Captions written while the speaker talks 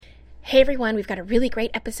Hey everyone, we've got a really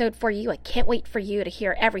great episode for you. I can't wait for you to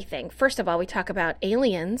hear everything. First of all, we talk about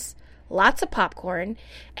aliens, lots of popcorn,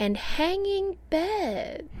 and hanging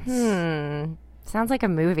beds. Sounds like a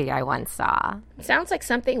movie I once saw. Sounds like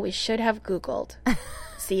something we should have Googled.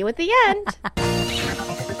 See you at the end.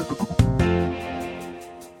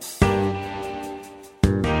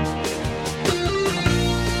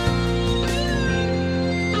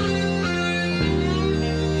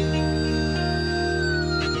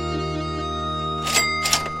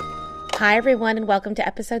 Hi, everyone, and welcome to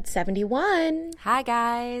episode 71. Hi,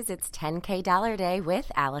 guys. It's 10K Dollar Day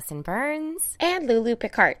with Alison Burns. And Lulu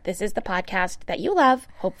Picard. This is the podcast that you love,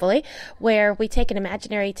 hopefully, where we take an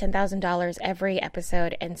imaginary $10,000 every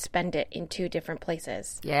episode and spend it in two different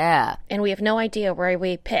places. Yeah. And we have no idea where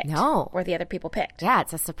we picked. No. Or the other people picked. Yeah,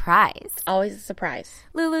 it's a surprise. Always a surprise.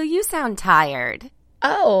 Lulu, you sound tired.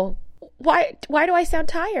 Oh, why do I sound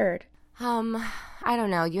tired? I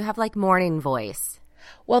don't know. You have like morning voice.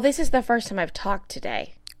 Well, this is the first time I've talked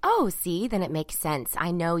today. Oh, see? Then it makes sense.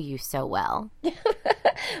 I know you so well.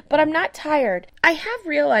 But I'm not tired. I have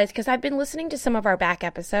realized, because I've been listening to some of our back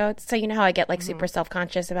episodes, so you know how I get like super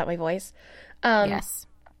self-conscious about my voice? Yes.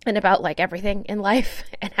 And about like everything in life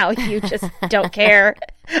and how you just don't care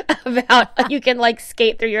about, you can like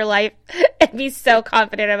skate through your life and be so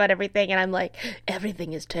confident about everything. And I'm like,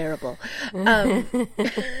 everything is terrible.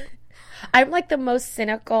 I'm like the most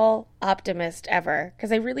cynical optimist ever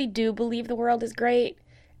because I really do believe the world is great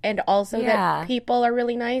and also that people are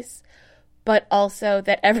really nice, but also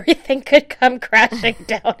that everything could come crashing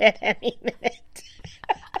down at any minute.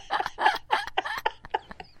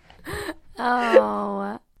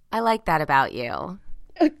 Oh, I like that about you.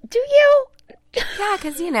 Do you? Yeah,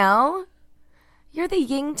 because, you know, you're the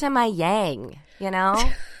yin to my yang, you know?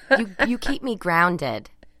 You keep me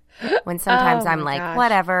grounded. When sometimes I'm like,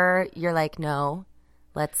 whatever, you're like, no,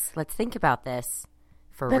 let's think about this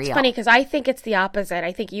for real. That's funny because I think it's the opposite.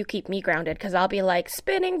 I think you keep me grounded because I'll be like,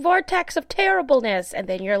 spinning vortex of terribleness. And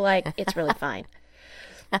then you're like, it's really fine.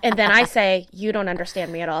 And then I say, you don't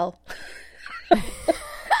understand me at all.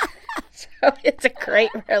 So it's a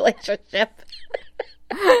great relationship.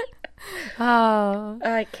 Oh.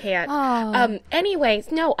 I can't.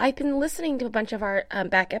 Anyways, no, I've been listening to a bunch of our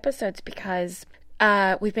back episodes because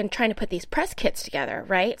we've been trying to put these press kits together,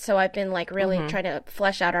 right? So I've been like really trying to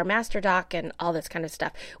flesh out our master doc and all this kind of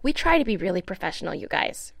stuff. We try to be really professional, you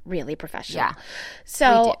guys, really professional. Yeah,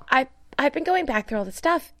 so I've been going back through all the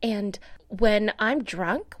stuff, and when I'm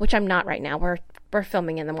drunk, which I'm not right now, we're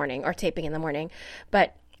filming in the morning or taping in the morning,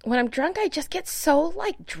 but when I'm drunk, I just get so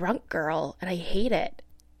like drunk girl, and I hate it.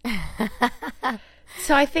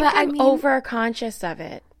 So I think I'm over conscious of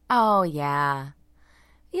it. Oh yeah.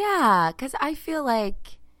 Yeah, because I feel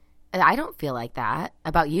like, I don't feel like that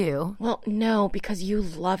about you. Well, no, because you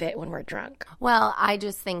love it when we're drunk. Well, I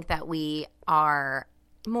just think that we are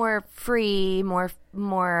more free,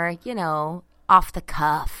 more, you know, off the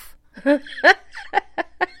cuff.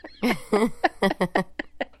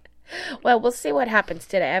 Well, we'll see what happens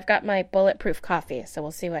today. I've got my bulletproof coffee, so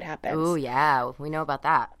we'll see what happens. Oh, yeah, we know about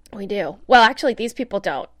that. We do. Well, actually, these people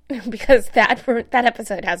don't. Because that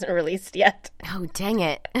episode hasn't released yet. Oh, dang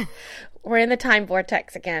it. We're in the time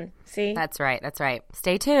vortex again. See? That's right.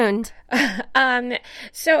 Stay tuned.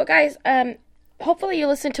 So, guys, hopefully you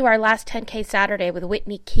listened to our last 10K Saturday with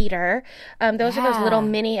Whitney Keeter. Those are those little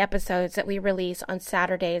mini episodes that we release on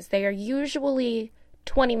Saturdays. They are usually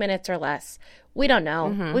 20 minutes or less. We don't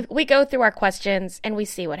know. We go through our questions and we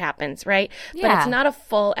see what happens, right? Yeah. But it's not a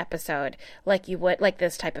full episode like you would, like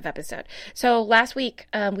this type of episode. So last week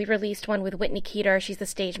we released one with Whitney Keeter. She's the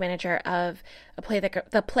stage manager of the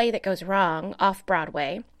play that goes wrong off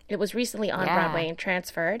Broadway. It was recently on Broadway and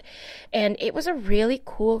transferred. And it was a really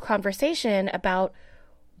cool conversation about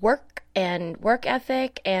work and work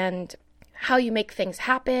ethic and how you make things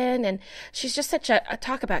happen. And she's just such a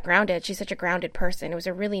talk about grounded. She's such a grounded person. It was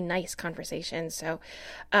a really nice conversation. So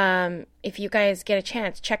if you guys get a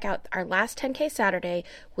chance, check out our last 10K Saturday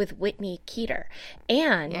with Whitney Keeter.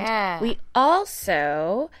 And we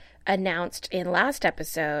also announced in last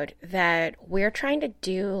episode that we're trying to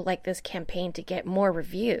do like this campaign to get more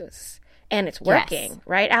reviews. And it's working,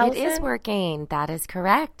 right, Alison? It is working. That is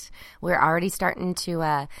correct. We're already starting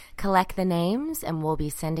to collect the names, and we'll be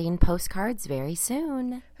sending postcards very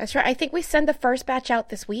soon. That's right. I think we send the first batch out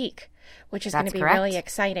this week, which is going to be really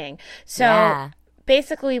exciting. So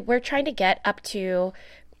basically, we're trying to get up to,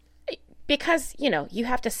 because, you know, you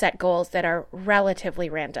have to set goals that are relatively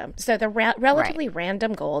random. So the relatively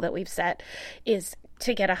random goal that we've set is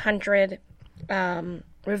to get 100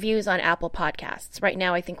 reviews on Apple Podcasts. Right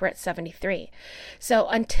now, I think we're at 73. So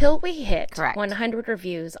until we hit 100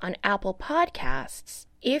 reviews on Apple Podcasts,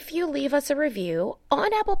 if you leave us a review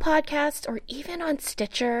on Apple Podcasts or even on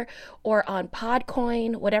Stitcher or on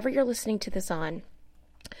Podcoin, whatever you're listening to this on,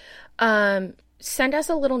 send us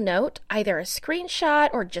a little note, either a screenshot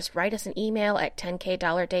or just write us an email at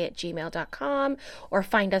 10kdollarday@gmail.com or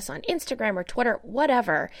find us on Instagram or Twitter,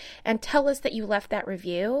 whatever, and tell us that you left that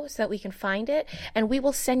review so that we can find it, and we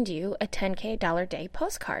will send you a 10K Dollar Day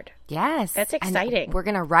postcard. Yes. That's exciting. And we're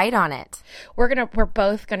going to write on it. We're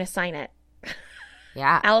both going to sign it.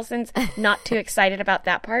 Yeah. Allison's not too excited about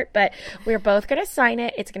that part, but we're both going to sign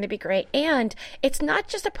it. It's going to be great. And it's not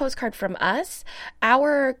just a postcard from us.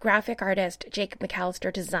 Our graphic artist, Jacob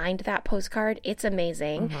McAllister, designed that postcard. It's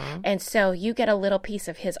amazing. Mm-hmm. And so you get a little piece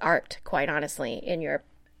of his art, quite honestly,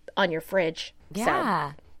 on your fridge.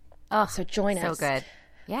 Yeah. So join us. So good.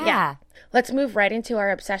 Yeah. Let's move right into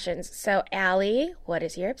our obsessions. So, Allie, what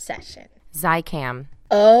is your obsession? Zicam.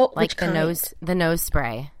 Oh, like which kind? The nose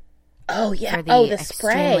spray. Oh, yeah. For the the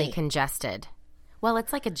extremely spray. Congested. Well,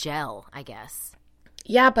 it's like a gel, I guess.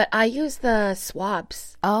 Yeah, but I use the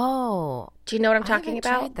swabs. Oh. Do you know what I'm talking about?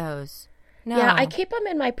 I haven't tried those. No. Yeah, I keep them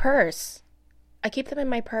in my purse.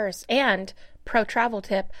 And, pro travel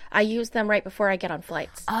tip, I use them right before I get on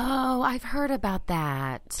flights. Oh, I've heard about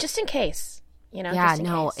that. Just in case. Yeah, just in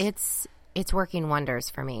case. It's working wonders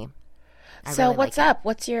for me. So really what's up?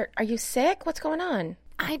 Are you sick? What's going on?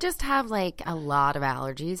 I just have like a lot of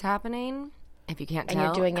allergies happening, if you can't tell. And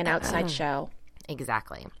you're doing an outside show.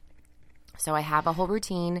 Exactly. So I have a whole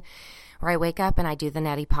routine where I wake up and I do the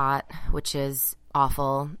neti pot, which is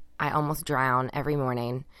awful. I almost drown every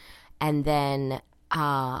morning. And then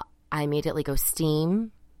I immediately go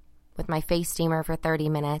steam with my face steamer for 30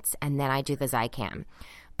 minutes, and then I do the Zicam.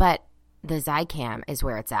 But the Zicam is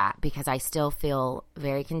where it's at because I still feel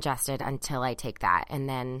very congested until I take that. And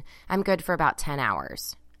then I'm good for about 10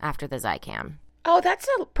 hours after the Zicam. Oh, that's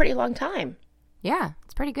a pretty long time. Yeah,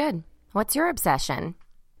 it's pretty good. What's your obsession?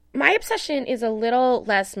 My obsession is a little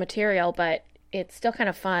less material, but it's still kind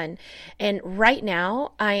of fun. And right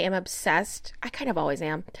now I am obsessed, I kind of always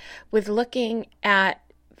am, with looking at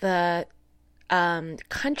the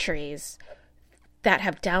countries that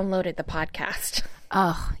have downloaded the podcast.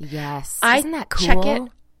 Oh, yes. Isn't that cool? Check it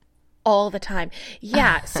all the time.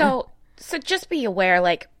 Yeah. So just be aware,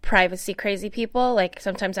 like, privacy crazy people, like,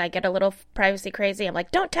 sometimes I get a little privacy crazy. I'm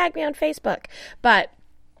like, don't tag me on Facebook. But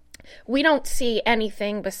we don't see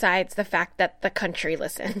anything besides the fact that the country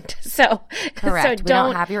listened. So, correct. So we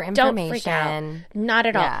don't have your information. Don't freak out. Not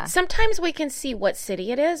at all. Sometimes we can see what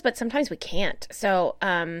city it is, but sometimes we can't. So,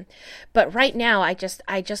 but right now, I just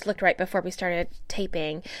looked right before we started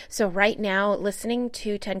taping. So right now, listening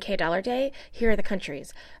to 10K Dollar Day, here are the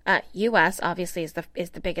countries. U.S. obviously is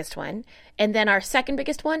the biggest one, and then our second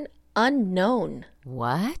biggest one, unknown.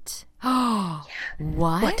 What? Oh, yeah.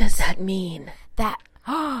 What? What does that mean?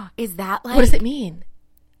 Is that like... What does it mean?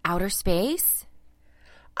 Outer space?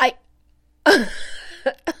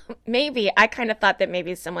 Maybe. I kind of thought that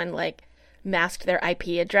maybe someone, like, masked their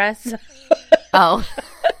IP address. Oh.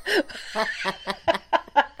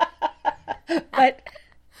 But...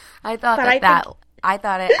 I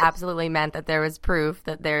thought it absolutely meant that there was proof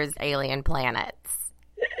that there's alien planets.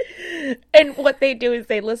 And what they do is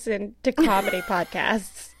they listen to comedy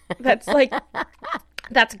podcasts. That's like...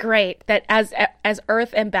 That's great that as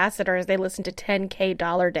Earth ambassadors, they listen to 10K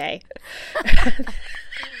Dollar Day.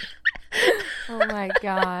 Oh my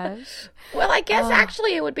gosh. Well, I guess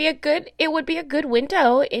actually it would be a good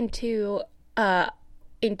window into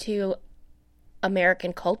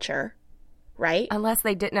American culture, right? Unless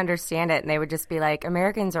they didn't understand it and they would just be like,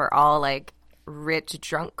 Americans are all like rich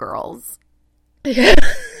drunk girls.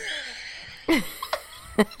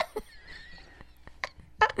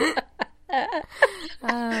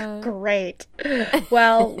 Great.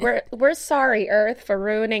 Well, we're sorry, Earth, for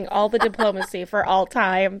ruining all the diplomacy for all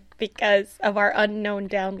time because of our unknown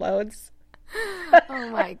downloads. Oh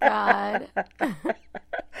my God.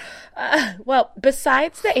 Well,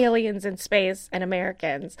 besides the aliens in space and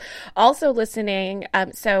Americans, also listening,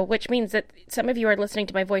 which means that some of you are listening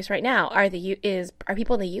to my voice right now, are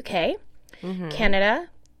people in the UK, mm-hmm. Canada,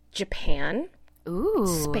 Japan,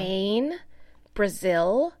 Spain,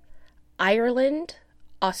 Brazil, Ireland,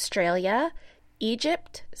 Australia,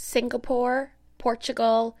 Egypt, Singapore,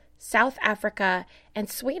 Portugal, South Africa, and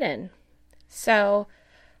Sweden. So,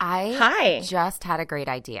 I just had a great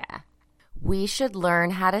idea. We should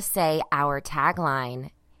learn how to say our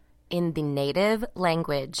tagline in the native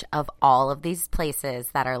language of all of these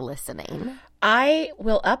places that are listening. I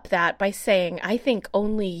will up that by saying I think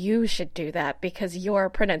only you should do that because your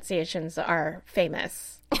pronunciations are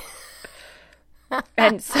famous.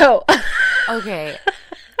 And so... Okay.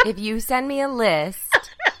 If you send me a list,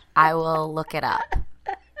 I will look it up.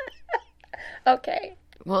 Okay.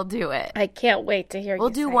 We'll do it. I can't wait to hear you say it. We'll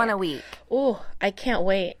do one a week. Oh, I can't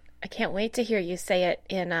wait. I can't wait to hear you say it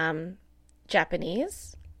in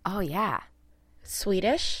Japanese. Oh, yeah.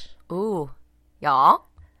 Swedish. Ooh. Y'all?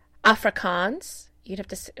 Afrikaans. You'd have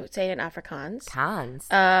to say it in Afrikaans. Cons.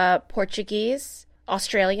 Portuguese.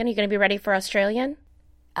 Australian. Are you going to be ready for Australian?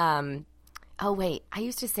 Oh, wait. I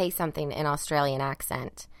used to say something in Australian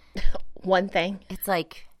accent. One thing. It's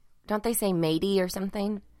like, don't they say matey or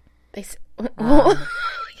something? They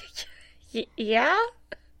yeah?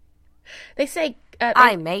 They say...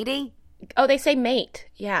 Aye, matey. Oh, they say mate.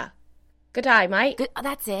 Yeah. Good day, mate. Good, oh,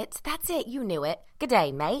 that's it. That's it. You knew it. Good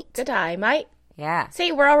day, mate. Good day, mate. Yeah.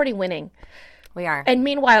 See, we're already winning. We are. And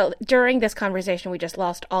meanwhile, during this conversation, we just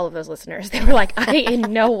lost all of those listeners. They were like, I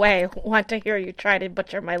in no way want to hear you try to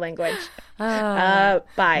butcher my language. Bye.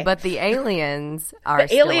 But the aliens are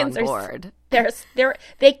still on board.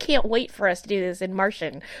 They can't wait for us to do this in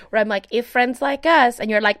Martian, where I'm like, if friends like us, and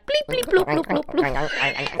you're like, bleep, bleep, bloop, bloop, bloop,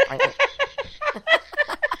 bloop.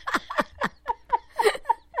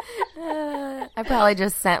 I probably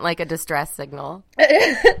just sent like a distress signal.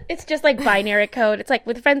 It's just like binary code. It's like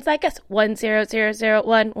with friends like us,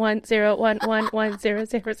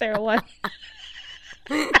 1000111011100001.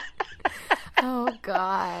 Oh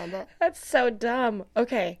God, that's so dumb.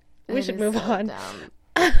 Okay, we should move on. Dumb.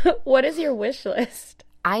 What is your wish list?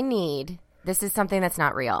 This is something that's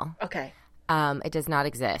not real. Okay. It does not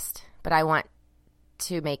exist, but I want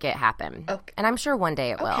to make it happen. Okay. And I'm sure one day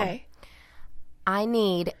it will. Okay. I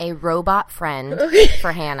need a robot friend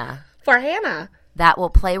for Hannah. For Hannah? That will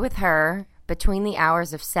play with her between the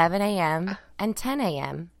hours of 7 a.m. and 10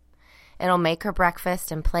 a.m. It'll make her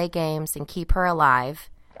breakfast and play games and keep her alive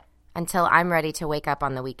until I'm ready to wake up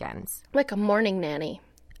on the weekends. Like a morning nanny.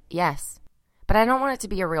 Yes. But I don't want it to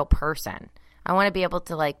be a real person. I want to be able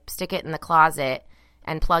to, like, stick it in the closet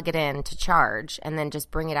and plug it in to charge and then just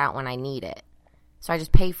bring it out when I need it. So I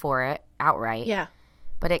just pay for it outright. Yeah.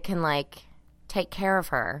 But it can, like, take care of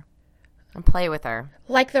her and play with her.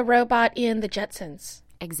 Like the robot in the Jetsons.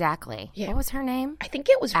 Exactly. Yeah. What was her name? I think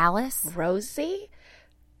it was Alice? Rosie?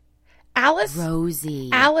 Alice? Rosie.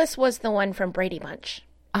 Alice was the one from Brady Bunch.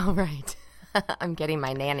 Oh, right. I'm getting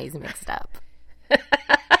my nannies mixed up.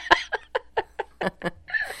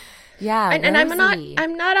 Yeah, and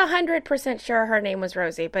I'm not 100% sure her name was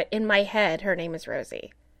Rosie, but in my head her name is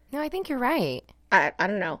Rosie. No, I think you're right. I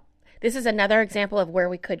don't know. This is another example of where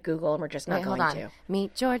we could Google and we're just not going to.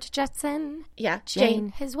 Meet George Jetson. Yeah.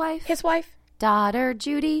 Jane, his wife. His wife. Daughter,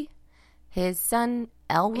 Judy. His son,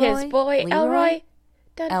 Elroy. His boy, Elroy.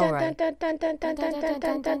 Elroy. I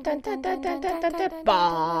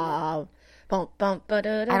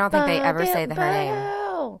don't think they ever say her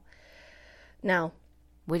name. No.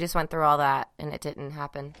 We just went through all that and it didn't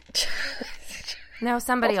happen. No,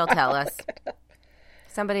 somebody will tell us.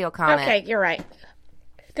 Somebody will comment. Okay, you're right.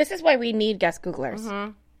 This is why we need guest Googlers.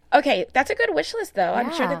 Mm-hmm. Okay, that's a good wish list, though. Yeah.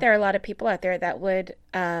 I'm sure that there are a lot of people out there that would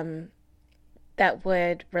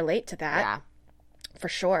relate to that. Yeah. For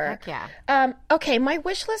sure. Heck yeah. Okay, my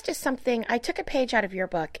wish list is something, I took a page out of your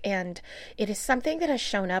book, and it is something that has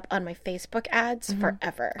shown up on my Facebook ads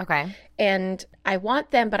forever. Okay. And I want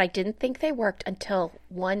them, but I didn't think they worked until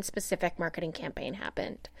one specific marketing campaign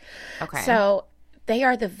happened. Okay. So they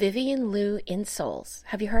are the Vivian Lew insoles.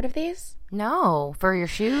 Have you heard of these? No. For your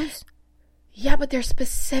shoes? Yeah, but they're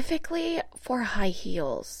specifically for high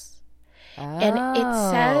heels. Oh. And it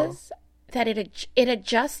says that it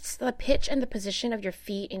adjusts the pitch and the position of your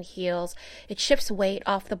feet in heels. It shifts weight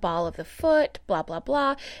off the ball of the foot, blah, blah,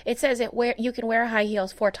 blah. It says you can wear high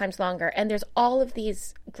heels 4 times longer. And there's all of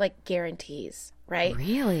these, like, guarantees, right?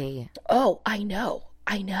 Really? Oh, I know.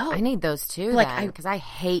 I need those too, like, because I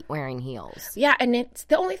hate wearing heels. Yeah, and it's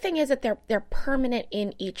the only thing is that they're permanent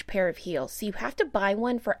in each pair of heels. So you have to buy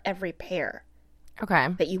one for every pair. Okay.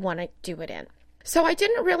 That you want to do it in. So I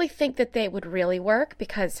didn't really think that they would really work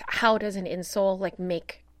because how does an insole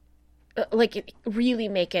really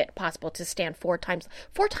make it possible to stand 4 times?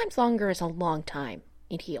 4 times longer is a long time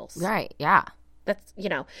in heels. Right, yeah. That's,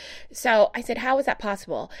 so I said, how is that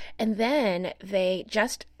possible? And then they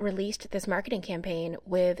just released this marketing campaign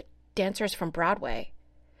with dancers from Broadway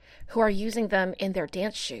who are using them in their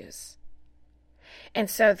dance shoes. And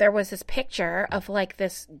so there was this picture of like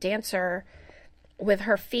this dancer with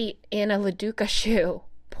her feet in a Leduca shoe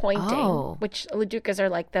pointing, which Laducas are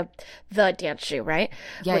like the dance shoe, right?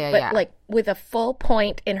 Yeah. Like with a full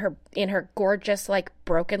point in her gorgeous like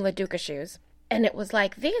broken Laduca shoes. And it was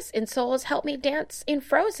like, these insoles help me dance in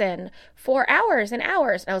Frozen for hours and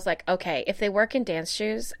hours. And I was like, okay, if they work in dance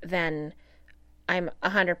shoes, then I'm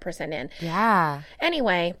 100% in. Yeah.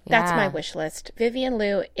 Anyway, that's my wish list. Vivian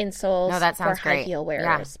Leigh insoles for high heel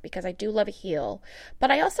wearers because I do love a heel,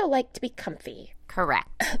 but I also like to be comfy. Correct.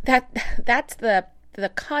 That's the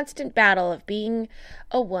constant battle of being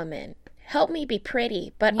a woman. Help me be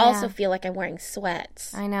pretty, but also feel like I'm wearing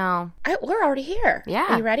sweats. I know. We're already here.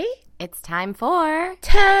 Yeah. Are you ready? It's time for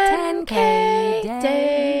 10K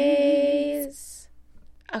days.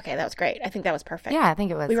 Okay, that was great. I think that was perfect. Yeah, I think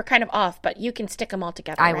it was. We were kind of off, but you can stick them all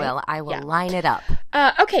together, I right? will line it up.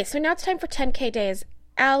 Okay, so now it's time for 10K days.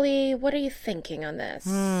 Allie, what are you thinking on this?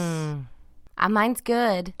 Mine's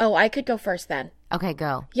good. Oh, I could go first then. Okay,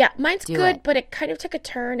 go. Yeah, mine's good, but it kind of took a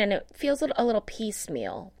turn, and it feels a little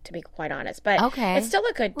piecemeal, to be quite honest. But it's still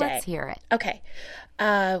a good day. Let's hear it. Okay.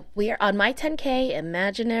 We are on my 10K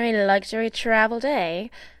imaginary luxury travel day.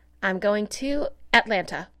 I'm going to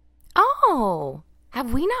Atlanta. Oh,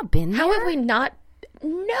 have we not been there? How have we not?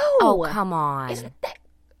 No. Oh, come on.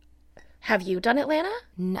 Have you done Atlanta?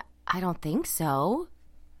 No, I don't think so.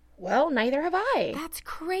 Well, neither have I. That's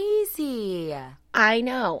crazy. I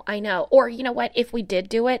know. Or you know what? If we did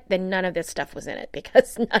do it, then none of this stuff was in it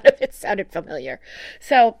because none of it sounded familiar.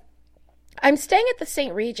 So I'm staying at the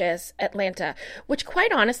St. Regis, Atlanta, which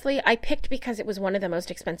quite honestly, I picked because it was one of the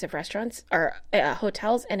most expensive restaurants or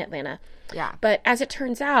hotels in Atlanta. Yeah. But as it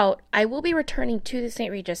turns out, I will be returning to the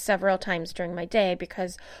St. Regis several times during my day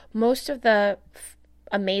because most of the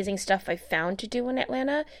amazing stuff I found to do in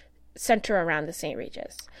Atlanta center around the St.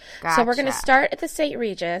 Regis. Gotcha. So we're going to start at the St.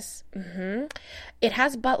 Regis. It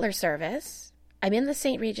has butler service. I'm in the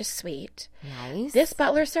St. Regis suite. Nice. This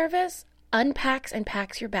butler service unpacks and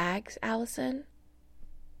packs your bags, Allison.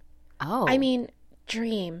 Oh. I mean,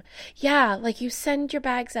 dream. Yeah, like you send your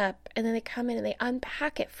bags up and then they come in and they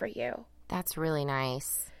unpack it for you. That's really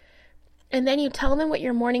nice. And then you tell them what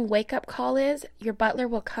your morning wake-up call is. Your butler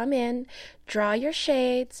will come in, draw your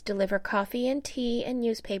shades, deliver coffee and tea and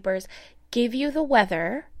newspapers, give you the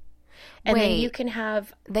weather, and then you can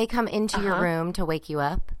have... They come into your room to wake you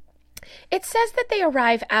up? It says that they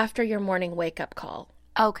arrive after your morning wake-up call.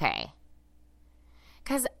 Okay.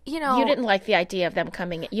 Because, you know... You didn't like the idea of them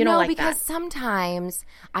coming in. You don't like that. No, because sometimes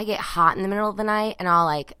I get hot in the middle of the night and I'll,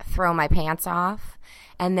 like, throw my pants off.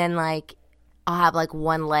 And then, like, I'll have, like,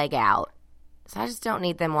 one leg out. So I just don't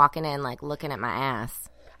need them walking in, like, looking at my ass.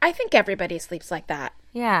 I think everybody sleeps like that.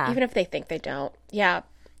 Yeah. Even if they think they don't. Yeah.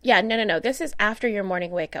 Yeah, no. This is after your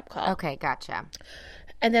morning wake-up call. Okay, gotcha.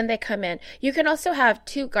 And then they come in. You can also have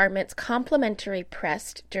 2 garments complimentary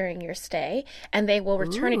pressed during your stay, and they will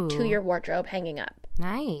return it to your wardrobe hanging up.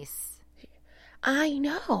 Nice. I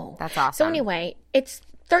know. That's awesome. So anyway, it's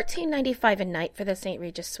 $13.95 a night for the St.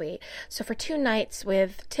 Regis suite. So for 2 nights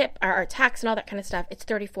with tip or tax and all that kind of stuff, it's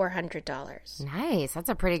 $3,400. Nice. That's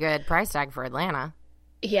a pretty good price tag for Atlanta.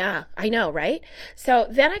 Yeah, I know, right? So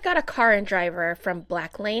then I got a car and driver from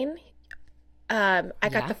Black Lane. I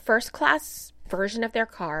got the first class version of their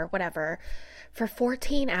car, whatever, for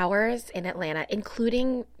 14 hours in Atlanta,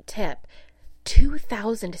 including tip,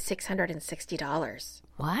 $2,660.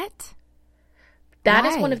 What? That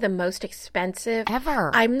is one of the most expensive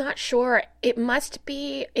ever. I'm not sure. It must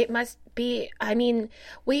be. I mean,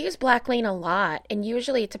 we use Black Lane a lot, and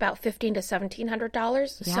usually it's about $1,500 to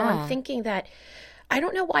 $1,700. Yeah. So I'm thinking that I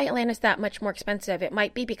don't know why Atlanta's that much more expensive. It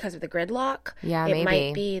might be because of the gridlock. Yeah, it maybe.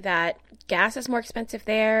 might be that gas is more expensive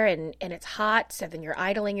there, and it's hot, so then you're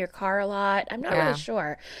idling your car a lot. I'm not really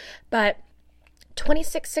sure, but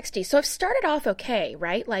 $2,660. So I've started off okay,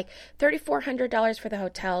 right? Like $3,400 for the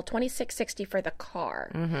hotel, $2,660 for the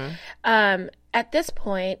car. At this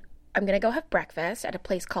point, I'm going to go have breakfast at a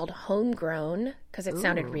place called Homegrown because it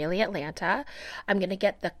sounded really Atlanta. I'm going to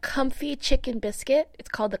get the comfy chicken biscuit. It's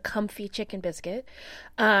called the comfy chicken biscuit.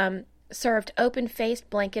 Served open-faced,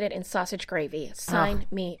 blanketed in sausage gravy. Sign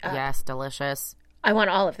me up. Yes, delicious. I want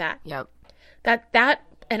all of that. Yep. That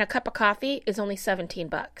and a cup of coffee is only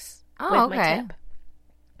 $17 Oh, with my tip.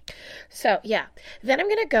 So, yeah. Then I'm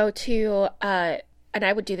going to go to, and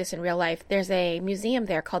I would do this in real life, there's a museum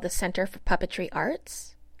there called the Center for Puppetry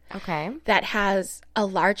Arts. Okay. That has a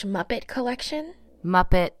large Muppet collection.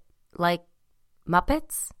 Muppet, like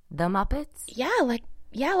Muppets? The Muppets? Yeah, like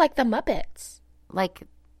the Muppets. Like,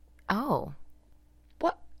 oh.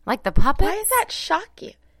 What? Like the puppets? Why does that shock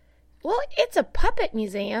you? Well, it's a puppet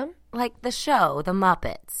museum. Like the show, the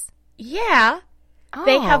Muppets. Yeah. Oh.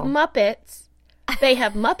 They have Muppets They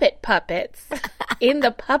have Muppet puppets in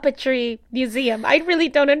the puppetry museum. I really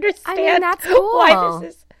don't understand that's cool. why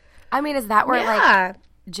this is. Is that where like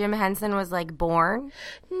Jim Henson was like born?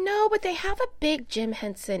 No, but they have a big Jim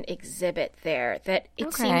Henson exhibit there that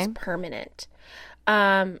it seems permanent.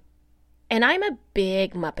 And I'm a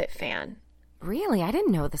big Muppet fan. Really? I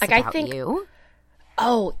didn't know this about you.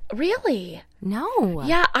 Oh, really? No.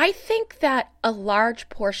 Yeah, I think that a large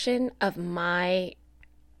portion of my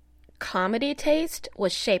comedy taste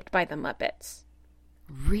was shaped by the Muppets.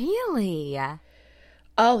 Really?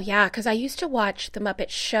 Oh, yeah, because I used to watch The Muppet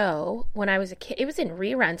Show when I was a kid. It was in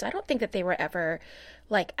reruns. I don't think that they were ever,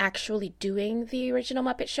 like, actually doing the original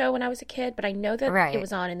Muppet Show when I was a kid, but I know that it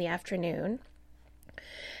was on in the afternoon.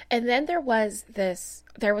 And then there was a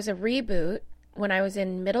reboot when I was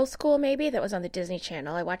in middle school, maybe, that was on the Disney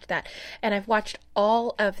Channel. I watched that. And I've watched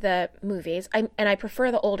all of the movies. And I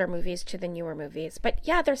prefer the older movies to the newer movies. But,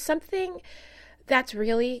 yeah, there's something that's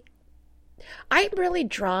really... I'm really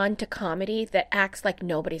drawn to comedy that acts like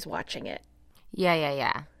nobody's watching it.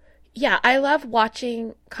 Yeah. Yeah, I love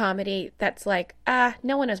watching comedy that's like,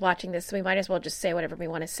 no one is watching this, so we might as well just say whatever we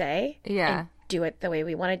want to say. Yeah. And do it the way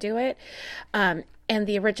we want to do it. And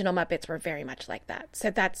the original Muppets were very much like that.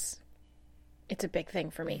 So it's a big thing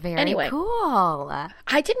for me. Very cool.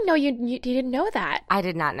 I didn't know you didn't know that. I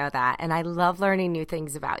did not know that. And I love learning new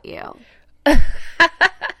things about you.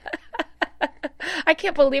 I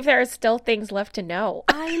can't believe there are still things left to know.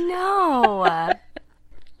 I know.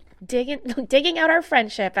 Digging out our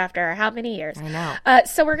friendship after how many years? I know.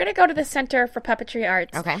 So we're going to go to the Center for Puppetry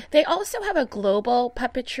Arts. Okay. They also have a global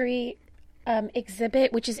puppetry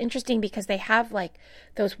exhibit, which is interesting because they have like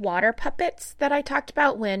those water puppets that I talked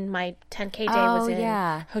about when my 10K day was in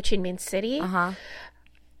Ho Chi Minh City. Uh-huh.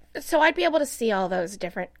 So I'd be able to see all those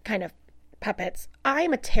different kind of puppets.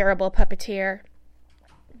 I'm a terrible puppeteer,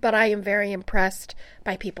 but I am very impressed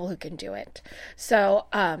by people who can do it. So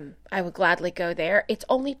I would gladly go there. It's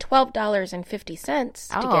only $12.50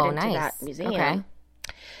 to get into that museum. Okay.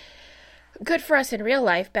 Good for us in real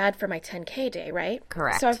life, bad for my 10K day, right?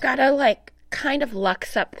 Correct. So I've got to kind of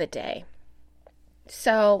lux up the day.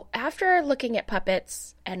 So after looking at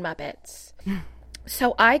puppets and Muppets,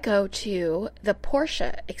 so I go to the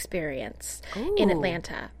Porsche Experience in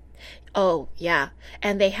Atlanta. Oh, yeah.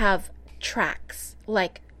 And they have tracks,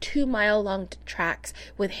 like 2-mile-long tracks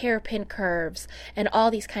with hairpin curves and all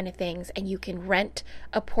these kind of things. And you can rent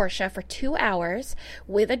a Porsche for 2 hours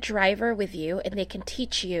with a driver with you, and they can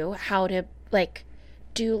teach you how to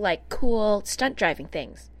do cool stunt driving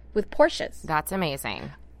things with Porsches. That's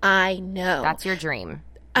amazing. I know. That's your dream.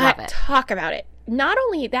 Love it. Talk about it. Not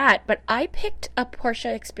only that, but I picked a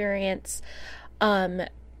Porsche Experience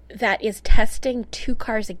that is testing 2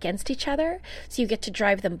 cars against each other. So you get to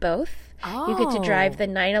drive them both. Oh. You get to drive the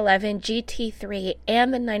 911 GT3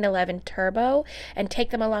 and the 911 Turbo and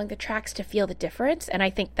take them along the tracks to feel the difference. And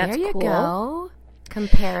I think that's cool. There you go.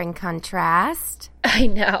 Compare and contrast. I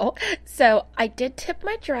know. So I did tip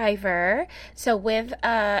my driver. So with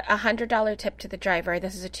a $100 tip to the driver,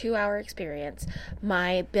 this is a 2-hour experience.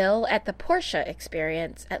 My bill at the Porsche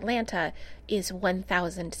Experience Atlanta is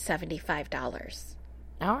 $1,075.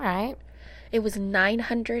 All right. It was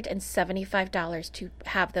 $975 to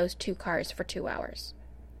have those 2 cars for 2 hours.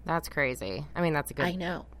 That's crazy. That's a good... I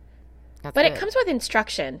know. But it comes with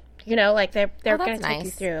instruction. They're going to take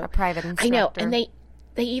you through. A private instructor. I know. And they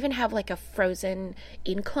even have a frozen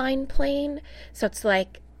incline plane. So it's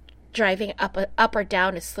like driving up or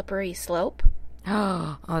down a slippery slope.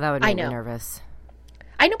 Oh, that would make me nervous.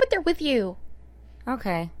 I know, but they're with you.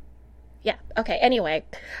 Okay. Yeah. Okay. Anyway,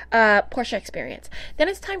 Porsche Experience. Then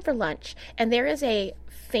it's time for lunch. And there is a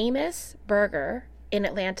famous burger in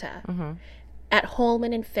Atlanta at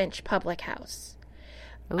Holman and Finch Public House.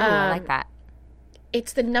 Ooh, I like that.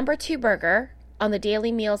 It's the number 2 burger on the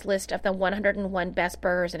daily meals list of the 101 best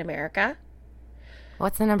burgers in America.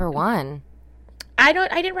 What's the number 1? I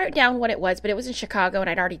didn't write down what it was, but it was in Chicago, and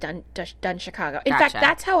I'd already done Chicago. In fact,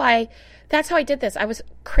 that's how I did this. I was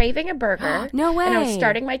craving a burger. No way. And I was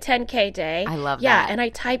starting my 10K day. I love that. Yeah, and I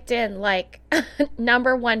typed in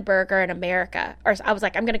number 1 burger in America, or I was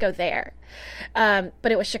like, I'm going to go there.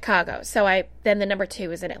 But it was Chicago. So then the number 2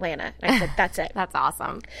 was in Atlanta. And I said, that's it. That's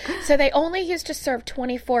awesome. So they only used to serve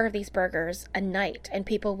 24 of these burgers a night, and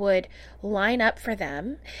people would line up for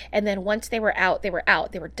them. And then once they were out, they were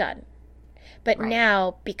done. But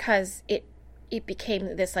now, because it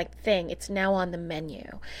became this thing, it's now on the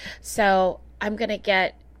menu. So I'm going to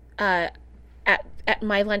get, at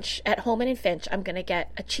my lunch at Holman and Finch, I'm going to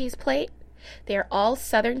get a cheese plate. They're all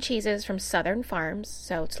Southern cheeses from Southern farms,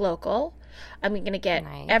 so it's local. I'm going to get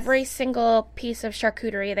Nice. every single piece of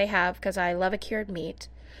charcuterie they have because I love a cured meat.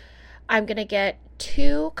 I'm going to get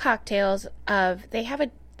 2 cocktails of they have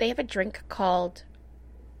a drink called,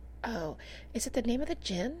 oh, is it the name of the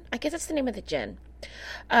gin? I guess it's the name of the gin.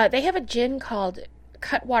 They have a gin called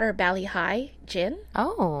Cutwater Bally High Gin.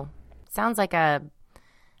 Oh, sounds like a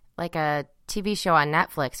TV show on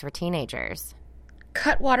Netflix for teenagers.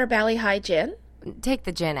 Cutwater Bally High Gin? Take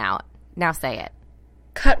the gin out. Now say it.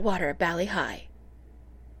 Cutwater Bally High.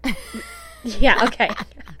 Yeah, okay.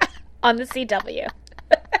 On the CW.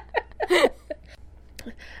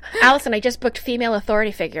 Allison, I just booked female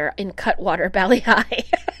authority figure in Cutwater Bally High.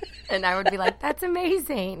 And I would be like, that's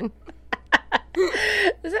amazing.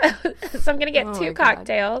 So I'm going to get 2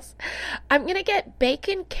 cocktails. I'm going to get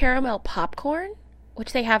bacon caramel popcorn,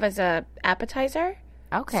 which they have as a appetizer.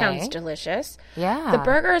 Okay. Sounds delicious. Yeah. The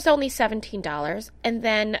burger is only $17. And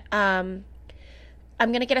then I'm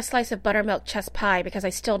going to get a slice of buttermilk chess pie because I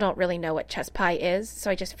still don't really know what chess pie is.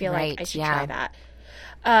 So I just feel like I should try that.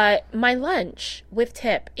 My lunch with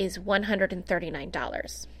tip is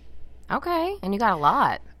 $139. Okay. And you got a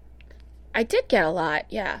lot. I did get a lot,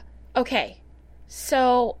 yeah. Okay.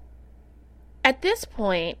 So at this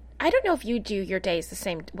point, I don't know if you do your days the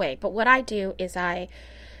same way, but what I do is I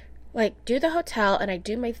do the hotel and I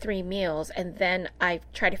do my 3 meals and then I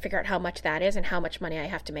try to figure out how much that is and how much money I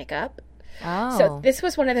have to make up. Oh. So this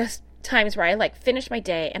was one of those times where I finished my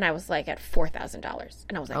day and I was at $4,000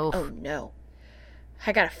 and I was like, oh no,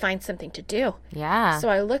 I got to find something to do. Yeah. So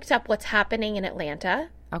I looked up what's happening in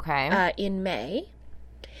Atlanta. Okay. In May.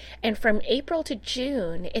 And from April to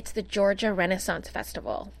June, it's the Georgia Renaissance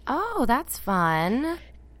Festival. Oh, that's fun.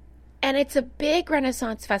 And it's a big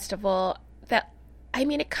Renaissance festival that,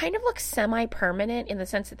 it kind of looks semi-permanent in the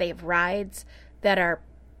sense that they have rides that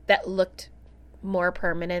looked more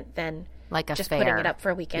permanent than like a just fair. Putting it up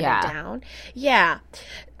for a weekend and down. Yeah.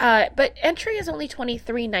 But entry is only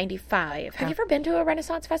 $23.95. Have you ever been to a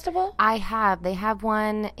Renaissance festival? I have. They have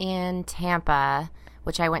one in Tampa,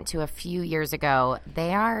 which I went to a few years ago.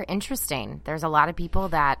 They are interesting. There's a lot of people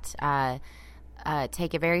that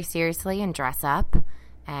take it very seriously and dress up.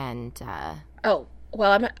 And oh,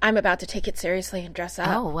 well, I'm about to take it seriously and dress up.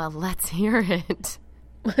 Oh, well, let's hear it.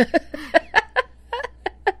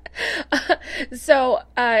 So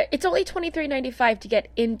it's only $23.95 to get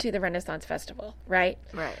into the Renaissance Festival, right?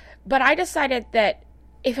 Right. But I decided that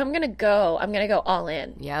if I'm going to go all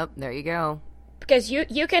in. Yep, there you go. Because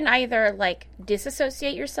you can either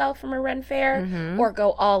disassociate yourself from a Ren Fair or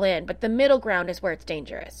go all in. But the middle ground is where it's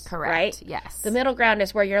dangerous. Correct. Right? Yes. The middle ground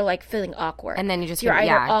is where you're feeling awkward. And then you just you're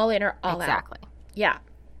either all in or all out. Exactly. Yeah.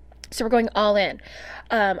 So we're going all in.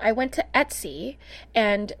 I went to Etsy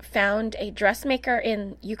and found a dressmaker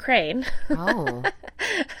in Ukraine. Oh.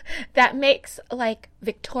 that makes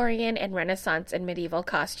Victorian and Renaissance and medieval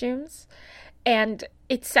costumes. And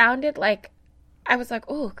it sounded like, I was like,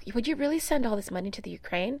 oh, would you really send all this money to the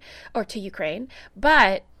Ukraine or to Ukraine?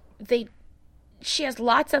 But she has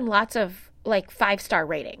lots and lots of 5-star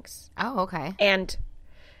ratings. Oh, okay. And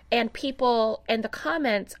people, and the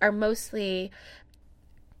comments are mostly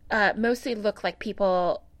look like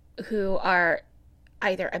people who are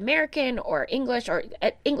either American or English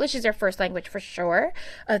is their first language for sure,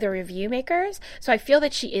 the review makers. So I feel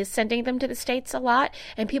that she is sending them to the States a lot,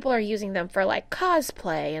 and people are using them for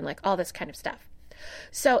cosplay and all this kind of stuff.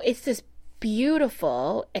 So it's this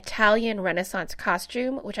beautiful Italian Renaissance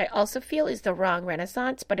costume, which I also feel is the wrong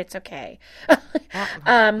Renaissance, but it's okay.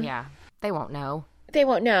 Yeah, they won't know. They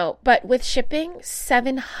won't know, but with shipping,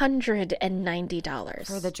 $790.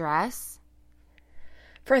 For the dress?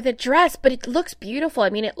 For the dress, but it looks beautiful.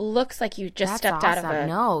 It looks like you just stepped out of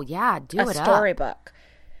a storybook.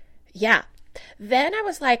 Yeah. Then I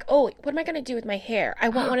was like, oh, what am I going to do with my hair? I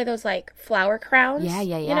want one of those flower crowns. Yeah.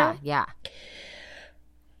 You know? Yeah.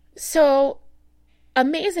 So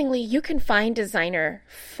amazingly, you can find designer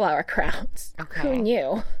flower crowns. Okay. Who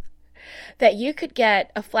knew? That you could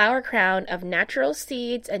get a flower crown of natural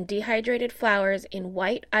seeds and dehydrated flowers in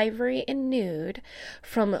white, ivory, and nude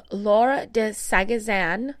from Laura de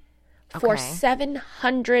Sagazan for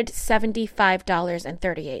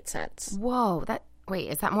 $775.38. Whoa, wait,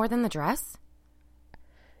 is that more than the dress?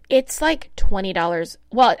 It's $20.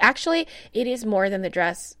 Well, actually, it is more than the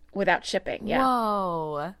dress without shipping. Yeah.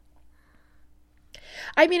 Whoa.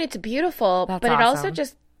 It's beautiful, That's but awesome. it also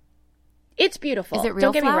just, it's beautiful. Is it real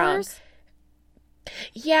Don't get flowers? me wrong.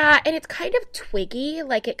 Yeah, and it's kind of twiggy.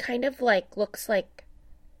 It kind of looks like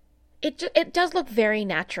it does look very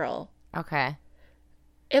natural. Okay.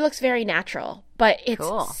 It looks very natural, but it's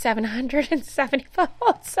cool. $775.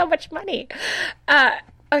 It's so much money.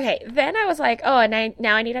 Okay, then I was like, oh, and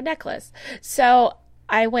now I need a necklace. So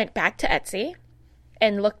I went back to Etsy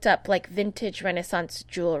and looked up like vintage Renaissance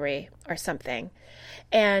jewelry or something.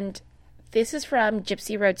 And this is from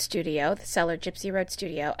Gypsy Road Studio, the seller Gypsy Road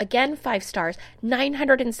Studio. Again, 5 stars,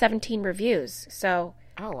 917 reviews. So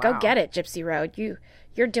Go get it, Gypsy Road.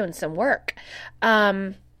 You're doing some work.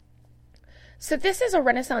 So this is a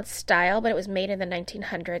Renaissance style, but it was made in the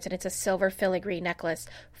 1900s, and it's a silver filigree necklace,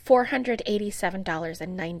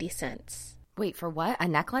 $487.90. Wait, for what? A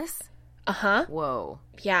necklace? Uh-huh. Whoa.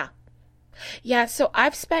 Yeah. Yeah, so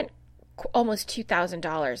I've spent almost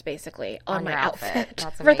 $2,000 basically on my outfit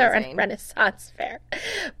for the Renaissance fair.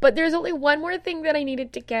 But there's only one more thing that I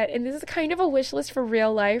needed to get, and this is kind of a wish list for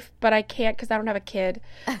real life, but I can't because I don't have a kid.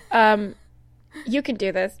 You can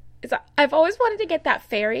do this. I've always wanted to get that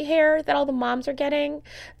fairy hair that all the moms are getting,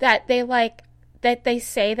 that they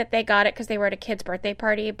say that they got it because they were at a kid's birthday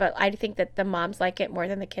party, but I think that the moms like it more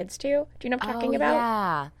than the kids do. Do you know what I'm talking about?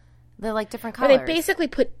 Yeah. They're like different colors. Where they basically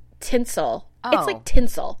put tinsel. Oh. It's like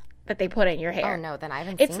tinsel that they put in your hair. Oh, no, then I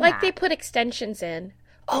haven't seen that. It's like they put extensions in.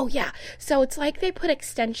 Oh, yeah. So it's like they put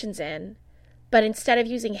extensions in, but instead of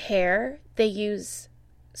using hair, they use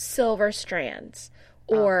silver strands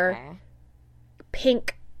or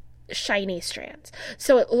pink shiny strands.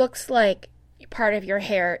 So it looks like part of your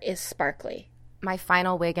hair is sparkly. My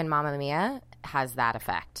final wig in Mamma Mia has that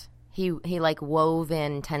effect. He like wove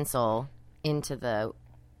in tinsel into the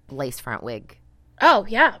lace front wig. Oh,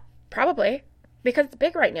 yeah, probably. Because it's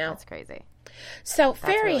big right now. That's crazy. So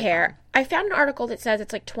fairy hair, I found an article that says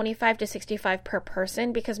it's like $25 to $65 per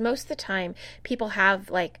person because most of the time people have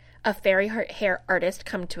like a fairy hair artist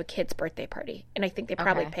come to a kid's birthday party. And I think they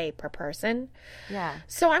probably pay per person. Yeah.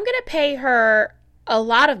 So I'm going to pay her a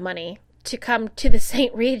lot of money to come to the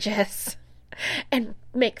St. Regis and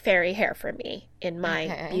make fairy hair for me in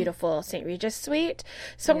my beautiful St. Regis suite.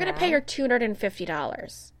 So I'm going to pay her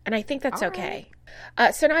 $250. And I think that's okay.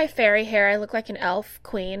 So now I have fairy hair. I look like an elf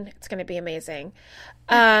queen. It's going to be amazing.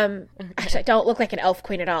 Actually, I don't look like an elf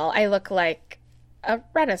queen at all. I look like a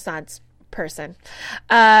Renaissance person.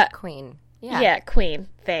 Queen. Yeah, queen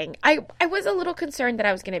thing. I was a little concerned that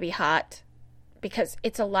I was going to be hot because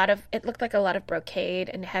it looked like a lot of brocade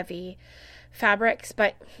and heavy fabrics,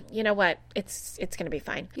 but you know what? It's going to be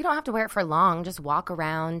fine. You don't have to wear it for long. Just walk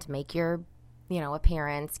around, make your,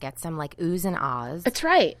 appearance, get some like oohs and ahs. That's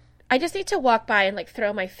right. I just need to walk by and like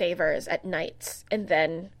throw my favors at nights and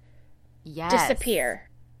then disappear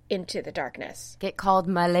into the darkness. Get called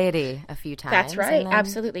my lady a few times. That's right.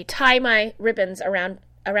 Absolutely. Tie my ribbons around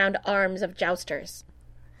arms of jousters.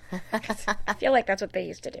 I feel like that's what they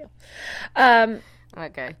used to do.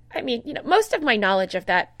 Okay. I mean, most of my knowledge of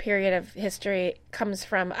that period of history comes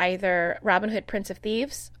from either Robin Hood, Prince of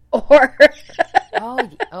Thieves, or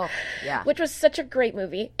yeah, which was such a great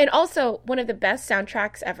movie, and also one of the best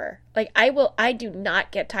soundtracks ever. Like I do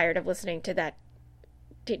not get tired of listening to that.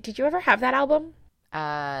 Did you ever have that album?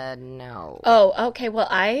 No. Oh, okay. Well,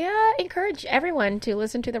 I encourage everyone to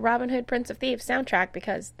listen to the Robin Hood, Prince of Thieves soundtrack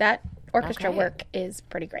because that orchestra work is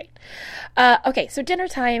pretty great. Okay, so dinner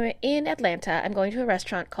time in Atlanta. I'm going to a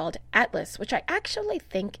restaurant called Atlas, which I actually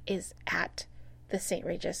think is at the St.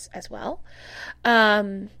 Regis as well.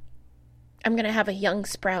 I'm going to have a Young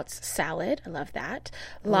Sprouts salad. I love that.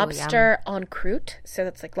 Lobster en croûte. So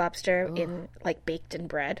that's like lobster in like baked in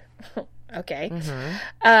bread. Okay.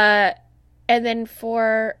 Mm-hmm. And then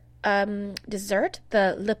for dessert,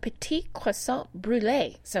 the Le Petit Croissant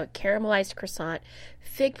Brûlé. So caramelized croissant,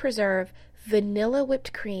 fig preserve, vanilla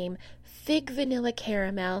whipped cream, fig vanilla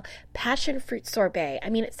caramel, passion fruit sorbet. I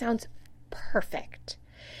mean, it sounds perfect.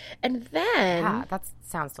 And then... Yeah, that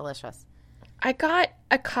sounds delicious. I got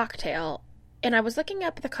a cocktail, and I was looking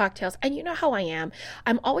up the cocktails, and you know how I am.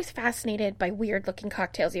 I'm always fascinated by weird-looking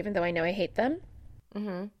cocktails, even though I know I hate them.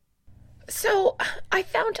 Mm-hmm. So I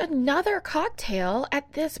found another cocktail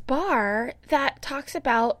at this bar that talks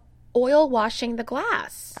about oil washing the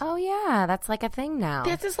glass. Oh, yeah. That's like a thing now.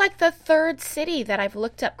 This is like the third city that I've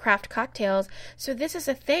looked up craft cocktails. So this is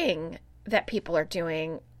a thing that people are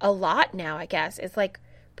doing a lot now, I guess. It's like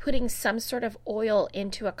putting some sort of oil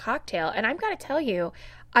into a cocktail. And I've got to tell you,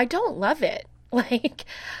 I don't love it. Like,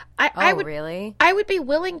 I would really? I would be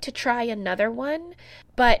willing to try another one,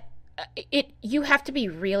 but you have to be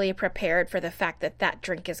really prepared for the fact that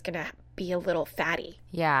drink is going to be a little fatty.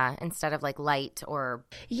 Yeah, instead of like light or...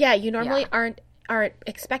 Yeah, you normally aren't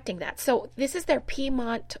expecting that. So this is their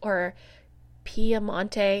Piemonte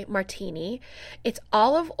martini. It's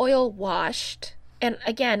olive oil washed. And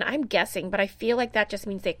again, I'm guessing, but I feel like that just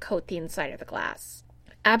means they coat the inside of the glass.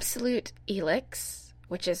 Absolute Elix,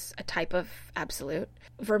 which is a type of Absolute,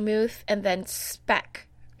 vermouth, and then Speck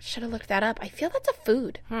Should have looked that up. I feel that's a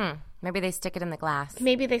food. Maybe they stick it in the glass.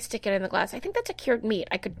 Maybe they stick it in the glass. I think that's a cured meat.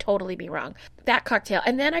 I could totally be wrong. That cocktail.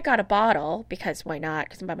 And then I got a bottle, because why not?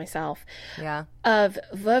 Because I'm by myself. Yeah. Of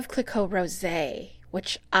Veuve Clicquot Rosé,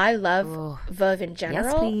 which I love Veuve in general.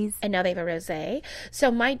 Yes, please. And now they have a rosé. So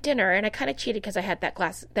my dinner, and I kind of cheated because I had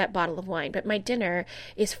that bottle of wine, but my dinner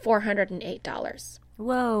is $408.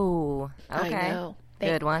 Whoa. Okay. I know.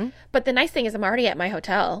 Good one. But the nice thing is I'm already at my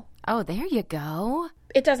hotel. Oh, there you go.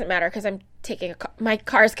 It doesn't matter because I'm taking my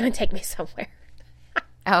car is going to take me somewhere.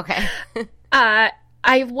 Okay. I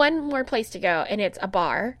have one more place to go, and it's a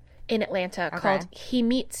bar in Atlanta called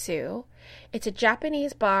Himitsu. It's a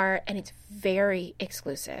Japanese bar, and it's very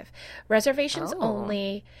exclusive. Reservations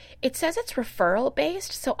only. It says it's referral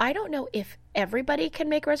based, so I don't know if everybody can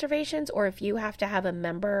make reservations or if you have to have a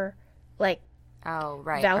member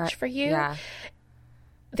vouch for you. Yeah.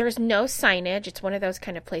 There's no signage. It's one of those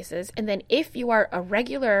kind of places. And then if you are a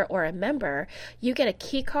regular or a member, you get a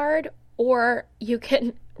key card or you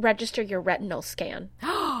can register your retinal scan.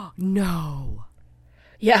 No.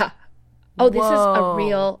 Yeah. Oh, this is a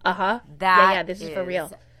real, this is for real.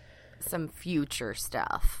 Some future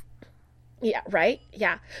stuff. Yeah, right?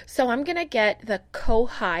 Yeah. So I'm going to get the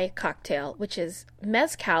Kohai cocktail, which is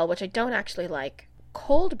mezcal, which I don't actually like,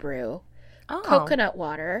 cold brew, coconut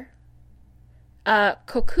water,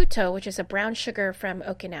 kokuto, which is a brown sugar from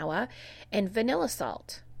Okinawa, and vanilla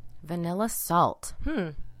salt. Vanilla salt.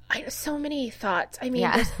 I have so many thoughts. I mean,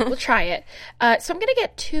 we'll try it. So I'm going to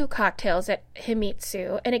get 2 cocktails at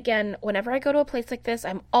Himitsu. And again, whenever I go to a place like this,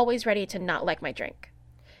 I'm always ready to not like my drink.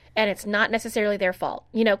 And it's not necessarily their fault,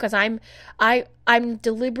 because I'm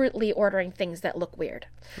deliberately ordering things that look weird.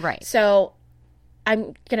 Right. So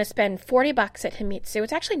I'm going to spend $40 at Himitsu.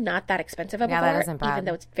 It's actually not that expensive of a bar, that isn't bad. Even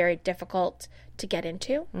though it's very difficult to get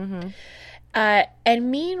into. Mm-hmm.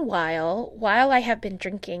 And meanwhile, while I have been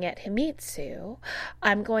drinking at Himitsu,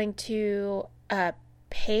 I'm going to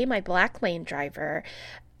pay my Black Lane driver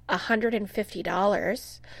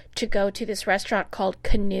 $150 to go to this restaurant called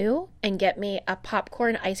Canoe and get me a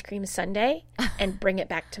popcorn ice cream sundae and bring it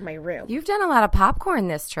back to my room. You've done a lot of popcorn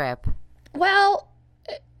this trip. Well,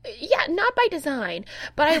 yeah, not by design,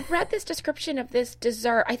 but I read this description of this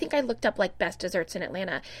dessert. I think I looked up like best desserts in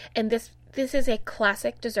Atlanta, and this is a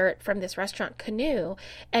classic dessert from this restaurant Canoe,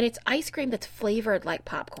 and it's ice cream that's flavored like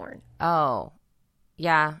popcorn. Oh,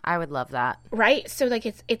 yeah, I would love that. Right? So like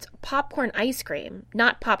it's popcorn ice cream,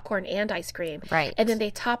 not popcorn and ice cream. Right. And then they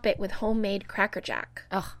top it with homemade Cracker Jack.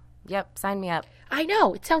 Oh, yep, sign me up. I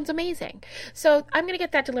know, it sounds amazing. So I'm going to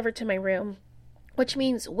get that delivered to my room, which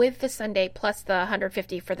means with the sundae plus the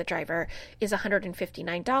 $150 for the driver is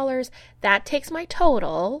 $159. That takes my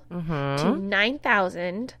total to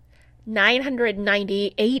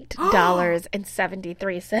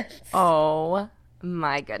 $9,998.73. Oh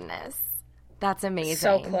my goodness. That's amazing.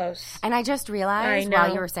 So close. And I just realized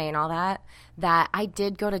while you were saying all that I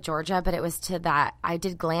did go to Georgia, but it was I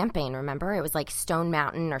did glamping, remember? It was like Stone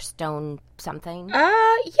Mountain or Stone something.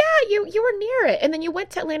 Yeah, you were near it. And then you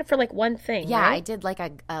went to Atlanta for like one thing, Yeah, right? I did like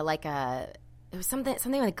a it was something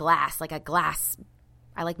with glass, like a glass.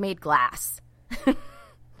 I like made glass.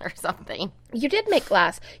 Or something. You did make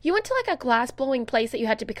glass. You went to like a glass blowing place that you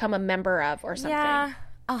had to become a member of or something. Yeah,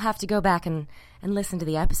 I'll have to go back and listen to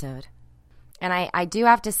the episode. And I do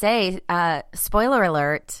have to say, spoiler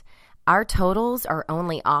alert, our totals are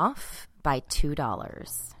only off by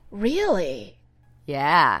 $2. Really?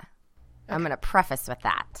 Yeah. Okay. I'm going to preface with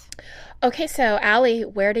that. Okay, so Allie,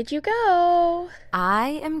 where did you go?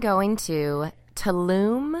 I am going to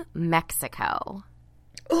Tulum, Mexico.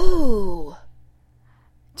 Ooh.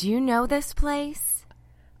 Do you know this place?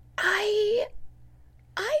 I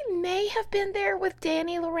may have been there with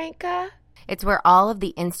Danny Lorenka. It's where all of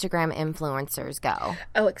the Instagram influencers go.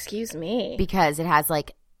 Oh, excuse me. Because it has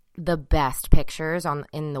like the best pictures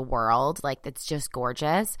in the world. Like it's just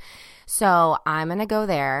gorgeous. So I'm going to go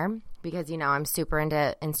there because, I'm super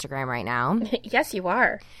into Instagram right now. Yes, you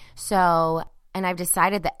are. So, and I've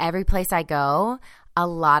decided that every place I go, a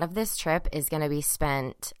lot of this trip is going to be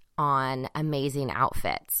spent on amazing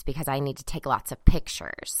outfits because I need to take lots of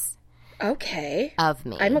pictures. Okay. Of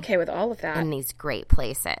me. I'm okay with all of that. In these great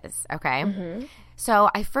places. Okay. Mm-hmm.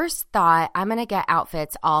 So I first thought I'm going to get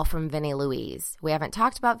outfits all from Vinnie Louise. We haven't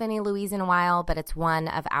talked about Vinnie Louise in a while, but it's one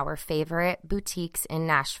of our favorite boutiques in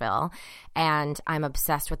Nashville. And I'm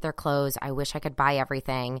obsessed with their clothes. I wish I could buy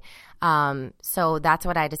everything. So that's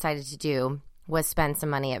what I decided to do, was spend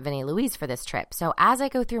some money at Vinnie Louise for this trip. So as I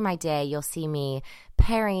go through my day, you'll see me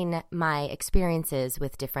pairing my experiences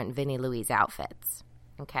with different Vinnie Louise outfits.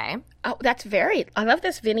 Okay. Oh, I love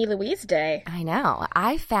this Vinnie Louise day. I know.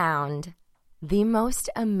 I found The most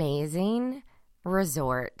amazing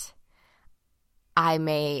resort.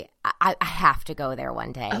 I have to go there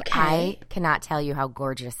one day. Okay. I cannot tell you how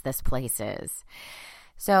gorgeous this place is.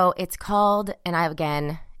 So it's called,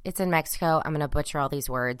 it's in Mexico. I'm going to butcher all these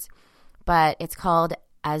words, but it's called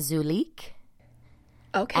Azulik.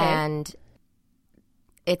 Okay. And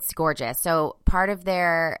it's gorgeous. So part of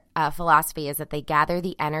their philosophy is that they gather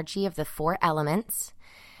the energy of the 4 elements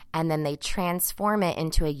and then they transform it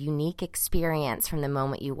into a unique experience from the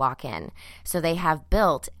moment you walk in. So they have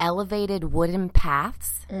built elevated wooden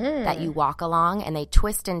paths that you walk along, and they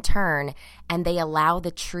twist and turn, and they allow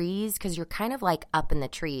the trees, because you're kind of like up in the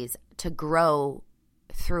trees, to grow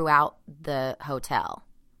throughout the hotel.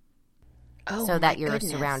 Oh, so that you're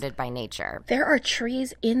goodness. Surrounded by nature. There are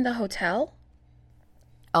trees in the hotel?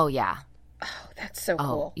 Oh, yeah. Oh, that's so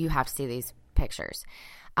cool. You have to see these pictures.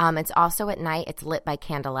 It's also at night. It's lit by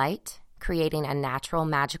candlelight, creating a natural,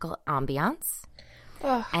 magical ambiance.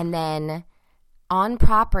 Oh. And then on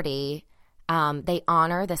property, they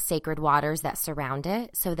honor the sacred waters that surround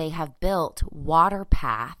it. So they have built water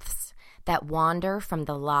paths that wander from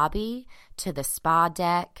the lobby to the spa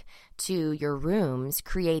deck to your rooms,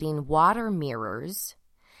 creating water mirrors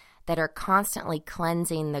that are constantly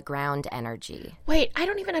cleansing the ground energy. Wait, I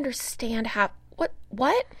don't even understand how.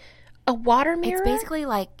 What? A water mirror? They're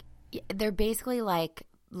basically like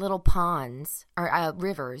little ponds or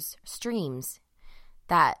rivers, streams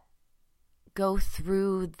that go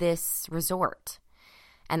through this resort.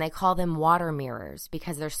 And they call them water mirrors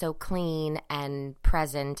because they're so clean and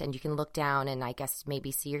present, and you can look down and I guess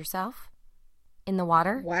maybe see yourself in the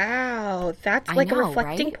water. Wow, that's like a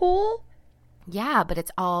reflecting right? pool? Yeah, but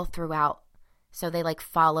it's all throughout. So they like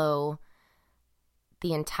follow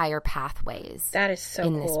the entire pathways. That is so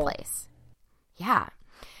in cool. this place. Yeah.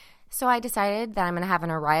 So I decided that I'm going to have an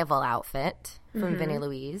arrival outfit from Vinnie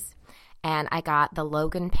Louise, and I got the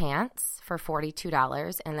Logan pants for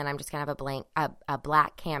 $42, and then I'm just going to have a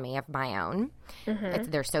black cami of my own.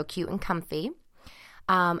 They're so cute and comfy.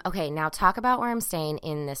 Okay, now talk about where I'm staying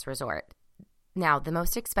in this resort. Now, the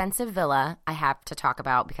most expensive villa I have to talk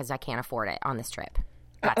about because I can't afford it on this trip.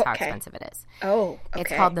 That's how expensive it is. Oh, okay.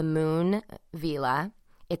 It's called the Moon Villa.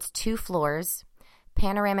 It's 2 floors,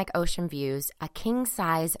 panoramic ocean views, a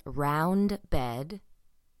king-size round bed.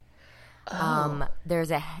 Oh.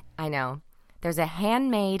 There's a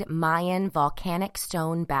handmade Mayan volcanic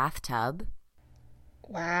stone bathtub.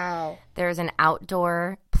 Wow. There's an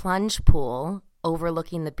outdoor plunge pool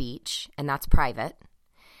overlooking the beach, and that's private.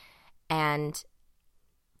 And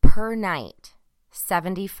per night,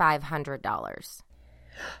 $7,500.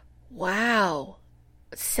 Wow.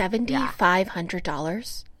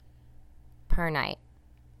 $7,500? Per night.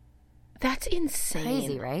 That's insane.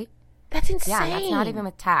 Crazy, right? That's insane. Yeah, that's not even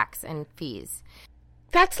with tax and fees.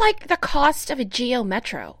 That's like the cost of a Geo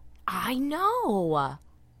Metro. I know.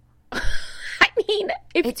 I mean,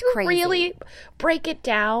 if It's you crazy. really break it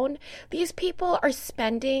down, these people are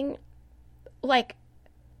spending like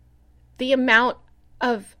the amount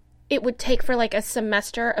of it would take for like a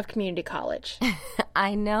semester of community college.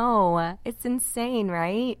 I know. It's insane,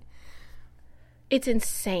 right? It's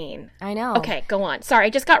insane. I know. Okay, go on. Sorry, I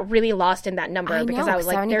just got really lost in that number I because know, I was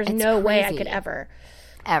like, 70 there's it's no way I crazy. could ever.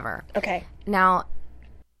 Ever. Okay. Now,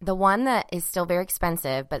 the one that is still very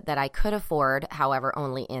expensive, but that I could afford, however,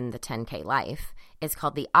 only in the 10K life, is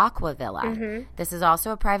called the Aqua Villa. This is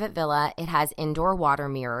also a private villa. It has indoor water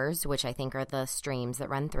mirrors, which I think are the streams that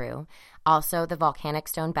run through. Also, the volcanic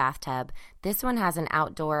stone bathtub. This one has an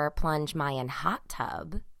outdoor plunge Mayan hot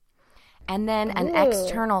tub. And then an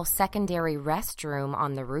external secondary restroom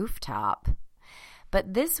on the rooftop.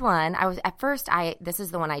 But this one, this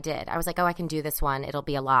is the one I did. I was like, oh, I can do this one. It'll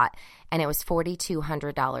be a lot. And it was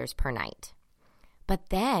 $4,200 per night. But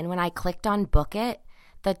then when I clicked on book it,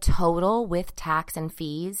 the total with tax and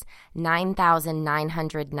fees,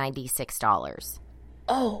 $9,996.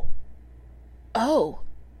 Oh.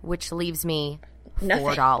 Which leaves me Nothing.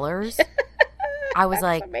 $4. I was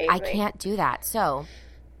like, amazing. I can't do that. So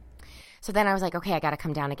then I was like, okay, I got to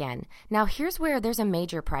come down again. Now, here's where there's a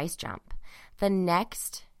major price jump. The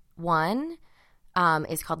next one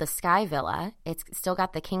is called the Sky Villa. It's still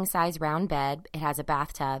got the king-size round bed. It has a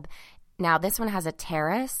bathtub. Now, this one has a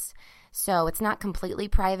terrace, so it's not completely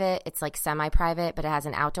private. It's like semi-private, but it has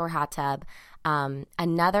an outdoor hot tub,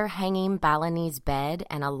 another hanging Balinese bed,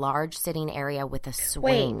 and a large sitting area with a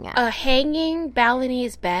swing. Wait, a hanging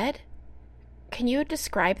Balinese bed? Can you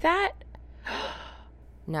describe that?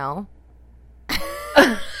 No.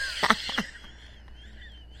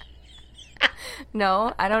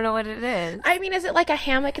 No, I don't know what it is. I mean, is it like a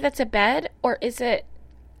hammock that's a bed, or is it?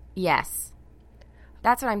 Yes.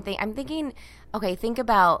 That's what I'm thinking. I'm thinking, okay, think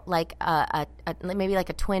about like maybe like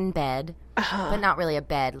a twin bed, but not really a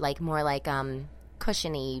bed, like more like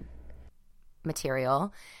cushiony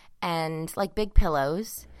material and like big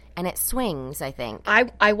pillows, and it swings, I think.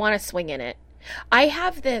 I want to swing in it. I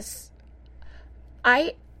have this,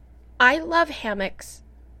 I love hammocks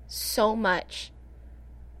so much.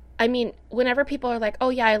 I mean, whenever people are like, oh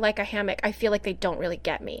yeah, I like a hammock, I feel like they don't really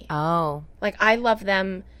get me. Oh. Like, I love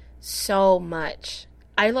them so much.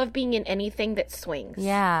 I love being in anything that swings.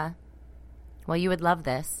 Yeah. Well, you would love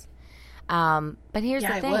this. But here's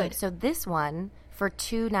the thing. I would. So this one, for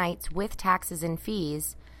 2 nights with taxes and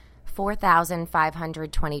fees,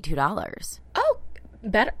 $4,522. Oh,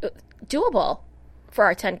 better, doable for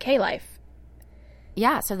our 10K life.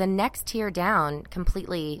 Yeah, so the next tier down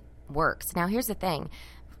completely works. Now, here's the thing.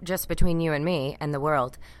 Just between you and me and the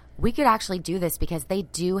world, we could actually do this because they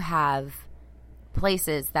do have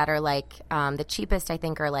places that are like the cheapest, I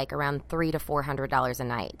think, are like around $300 to $400 a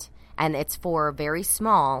night, and it's for very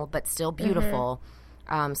small but still beautiful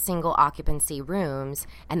single occupancy rooms,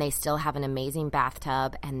 and they still have an amazing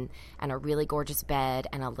bathtub and a really gorgeous bed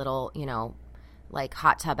and a little, you know, like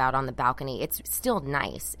hot tub out on the balcony. It's still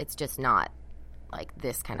nice. It's just not like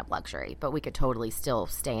this kind of luxury, but we could totally still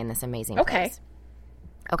stay in this amazing place.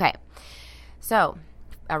 Okay, so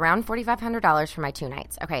around $4,500 for my 2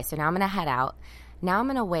 nights. Okay, so now I'm going to head out. Now I'm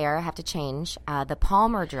going to wear, I have to change, the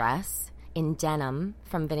Palmer dress in denim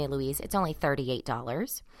from Vinnie Louise. It's only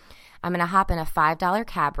 $38. I'm going to hop in a $5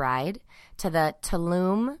 cab ride to the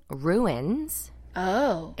Tulum Ruins.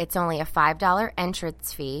 Oh. It's only a $5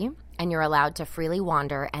 entrance fee, and you're allowed to freely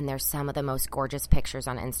wander, and there's some of the most gorgeous pictures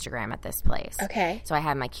on Instagram at this place. Okay. So I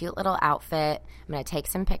have my cute little outfit. I'm going to take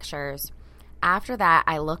some pictures. After that,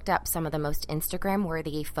 I looked up some of the most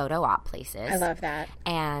Instagram-worthy photo op places. I love that.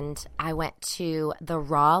 And I went to the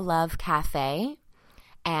Raw Love Cafe,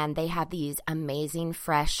 and they have these amazing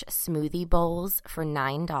fresh smoothie bowls for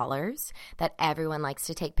 $9 that everyone likes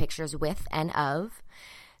to take pictures with and of.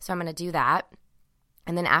 So I'm going to do that.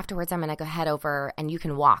 And then afterwards, I'm going to go head over, and you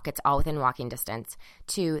can walk. It's all within walking distance,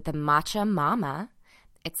 to the Matcha Mama.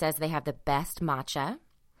 It says they have the best matcha,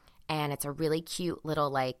 and it's a really cute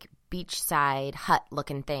little, like, beachside hut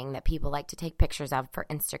looking thing that people like to take pictures of for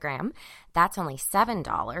Instagram. That's only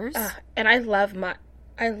 $7. And I love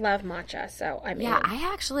matcha, so I mean, yeah, I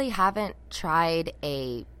actually haven't tried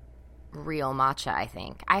a real matcha. I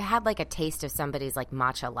think I had like a taste of somebody's like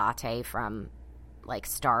matcha latte from like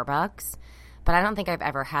Starbucks, but I don't think I've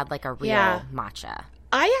ever had like a real matcha.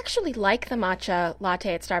 I actually like the matcha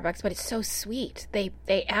latte at Starbucks, but it's so sweet. They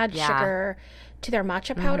add sugar to their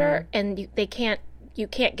matcha powder, and you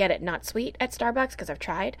can't get it not sweet at Starbucks because I've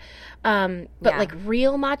tried. But like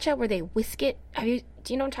real matcha where they whisk it. Do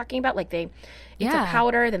you know what I'm talking about? Like it's a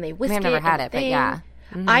powder, then they whisk it. I've never had it, but yeah.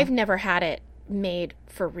 Mm-hmm. I've never had it made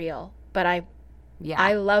for real, but I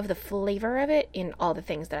love the flavor of it in all the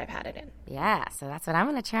things that I've had it in. Yeah, so that's what I'm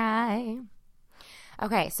going to try.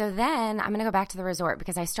 Okay, so then I'm going to go back to the resort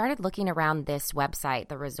because I started looking around this website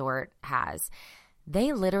the resort has.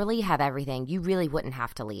 They literally have everything. You really wouldn't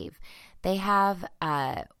have to leave. They have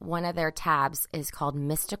one of their tabs is called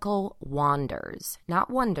Mystical Wanders. Not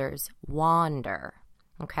wonders, wander.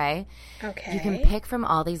 Okay? Okay. You can pick from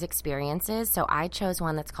all these experiences. So I chose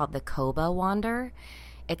one that's called the Koba Wander.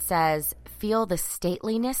 It says, feel the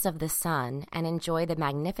stateliness of the sun and enjoy the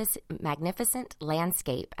magnificent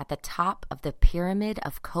landscape at the top of the Pyramid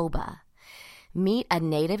of Koba. Meet a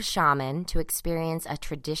native shaman to experience a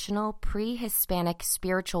traditional pre-Hispanic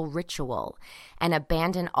spiritual ritual and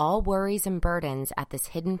abandon all worries and burdens at this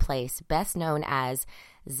hidden place best known as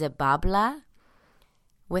Zibabla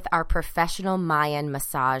with our professional Mayan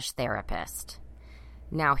massage therapist.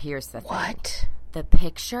 Now here's the thing. What? The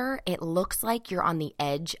picture, it looks like you're on the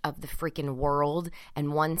edge of the freaking world,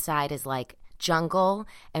 and one side is like jungle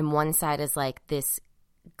and one side is like this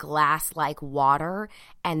glass-like water,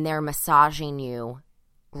 and they're massaging you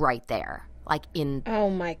right there, like in oh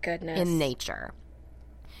my goodness, in nature.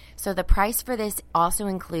 So the price for this also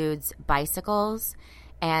includes bicycles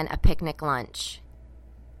and a picnic lunch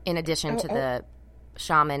in addition to the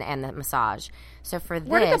shaman and the massage. So for this,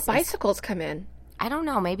 where do the bicycles come in? I don't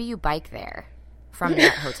know, maybe you bike there from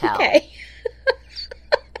that hotel. Okay.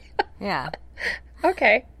 Yeah.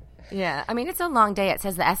 Okay. Yeah, I mean, it's a long day. It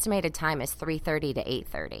says the estimated time is 3:30 to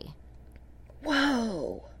 8:30.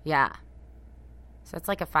 Whoa. Yeah. So it's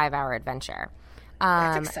like a 5-hour adventure.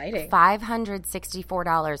 That's exciting.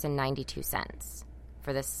 $564.92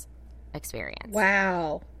 for this experience.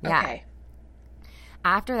 Wow. Yeah. Okay.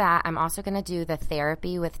 After that, I'm also going to do the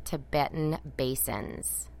therapy with Tibetan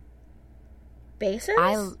basins.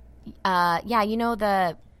 Basins? Yeah, you know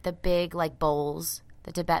the big like bowls,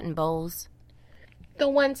 the Tibetan bowls. The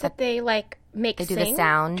ones that they like make they do sing the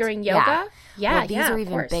sound during yoga. Yeah, well, these are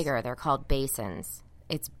even bigger. They're called basins.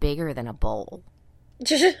 It's bigger than a bowl.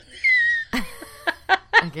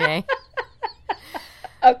 Okay.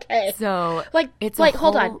 Okay. So it's like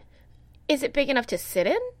hold on. Is it big enough to sit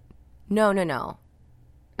in? No. Oh.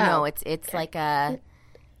 No, it's like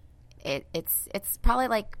it's probably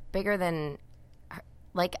like bigger than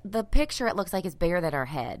like the picture it looks like is bigger than our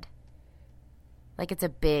head. Like it's a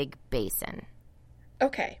big basin.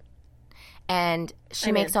 Okay. And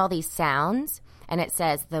she makes all these sounds and it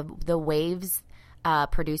says the waves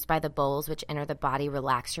produced by the bowls which enter the body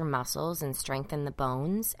relax your muscles and strengthen the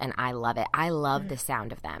bones, and I love it. I love the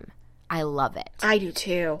sound of them. I love it. I do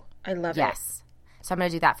too. I love it. Yes. So I'm going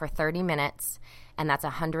to do that for 30 minutes, and that's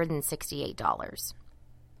 $168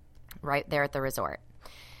 right there at the resort.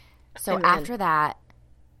 So after that,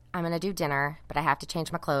 I'm going to do dinner, but I have to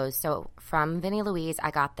change my clothes. So from Vinnie Louise,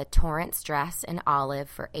 I got the Torrance dress in olive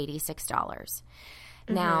for $86.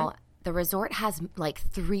 Now, the resort has like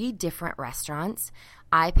 3 different restaurants.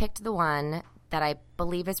 I picked the one that I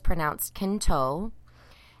believe is pronounced Kinto.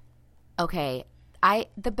 Okay,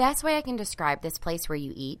 the best way I can describe this place where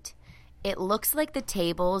you eat, it looks like the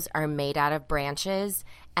tables are made out of branches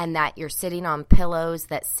and that you're sitting on pillows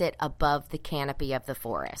that sit above the canopy of the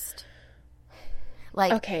forest.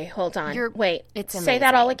 Like, okay, hold on. Wait, it's amazing. Say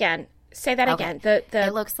that all again. Say that again.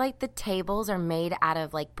 It looks like the tables are made out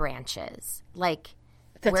of like branches. Like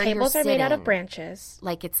the tables are made out of branches.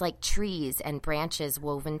 Like it's like trees and branches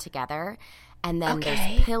woven together. And then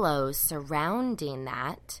there's pillows surrounding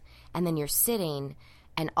that. And then you're sitting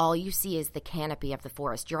and all you see is the canopy of the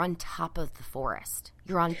forest. You're on top of the forest.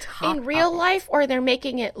 You're on top in real life, or they're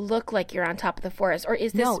making it look like you're on top of the forest? Or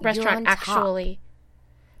is this restaurant actually...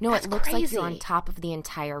 No, That's it looks crazy. like you're on top of the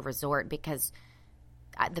entire resort because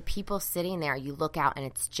the people sitting there, you look out and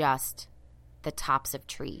it's just the tops of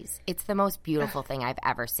trees. It's the most beautiful thing I've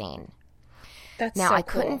ever seen. That's now, so I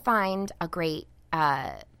cool. couldn't find a great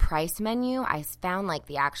price menu. I found like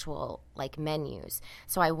the actual like menus.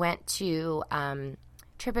 So I went to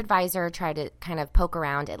TripAdvisor, tried to kind of poke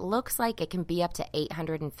around. It looks like it can be up to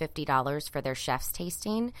 $850 for their chef's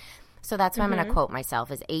tasting. So that's why I'm going to quote myself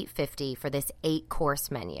as $850 for this 8-course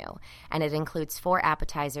menu. And it includes 4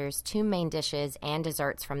 appetizers, 2 main dishes, and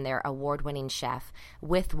desserts from their award-winning chef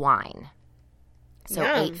with wine. So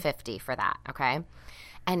 $850 for that, okay?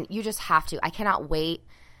 And you just have to. I cannot wait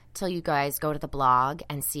till you guys go to the blog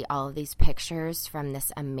and see all of these pictures from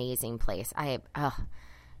this amazing place.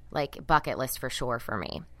 Like bucket list for sure for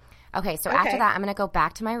me. Okay, so after that, I'm going to go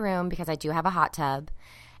back to my room because I do have a hot tub.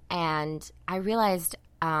 And I realized...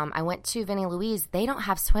 I went to Vinnie Louise. They don't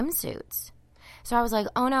have swimsuits. So I was like,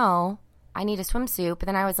 oh, no, I need a swimsuit. But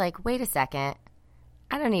then I was like, wait a second.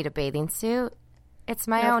 I don't need a bathing suit. It's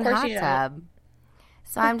my own hot tub.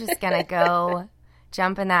 So I'm just going to go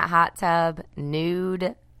jump in that hot tub nude.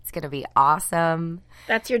 It's going to be awesome.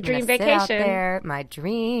 That's your dream vacation. Sit out there, my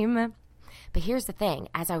dream. But here's the thing.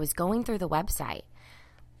 As I was going through the website,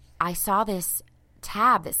 I saw this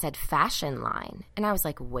tab that said fashion line. And I was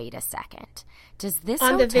like, wait a second. Does this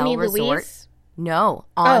on hotel the Vinnie resort? Louise? No,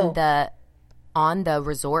 on the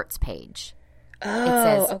resorts page. Oh, it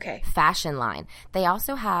says okay. fashion line. They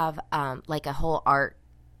also have like a whole art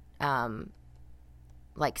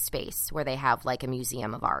like space where they have like a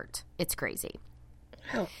museum of art. It's crazy.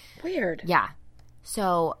 Oh, weird. Yeah.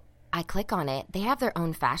 So I click on it. They have their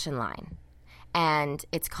own fashion line. And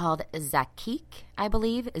it's called Zakik, I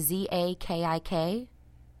believe, Zakik.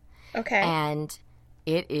 Okay. And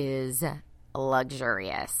it is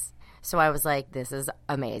luxurious. So I was like, this is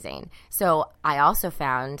amazing. So I also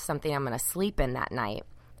found something I'm going to sleep in that night.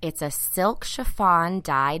 It's a silk chiffon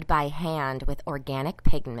dyed by hand with organic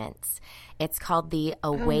pigments. It's called the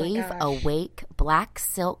Awake Black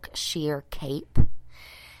Silk Sheer Cape.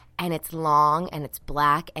 And it's long and it's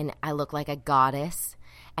black and I look like a goddess.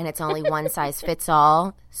 And it's only one size fits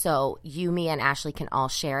all. So you, me, and Ashley can all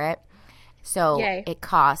share it. So It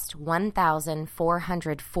cost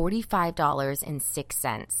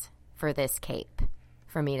 $1,445.06 for this cape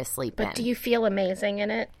for me to sleep in. But do you feel amazing in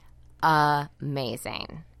it?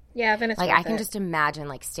 Amazing. Yeah, then it's like worth I can it. just imagine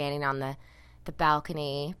like standing on the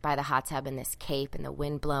balcony by the hot tub in this cape and the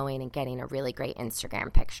wind blowing and getting a really great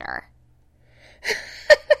Instagram picture.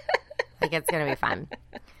 Like it's going to be fun.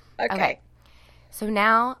 Okay. So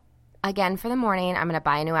now, again, for the morning, I'm going to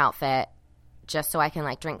buy a new outfit just so I can,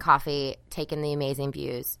 like, drink coffee, take in the amazing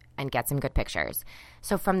views, and get some good pictures.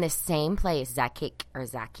 So from this same place, Zakik or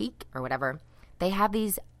whatever, they have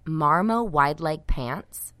these Marmo wide leg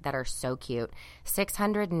pants that are so cute.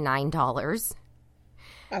 $609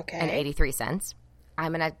 and 83 cents.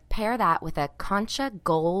 I'm going to pair that with a Concha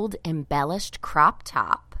gold embellished crop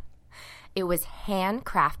top. It was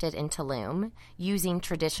handcrafted in Tulum using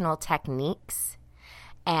traditional techniques,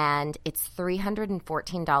 and it's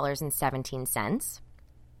 $314.17.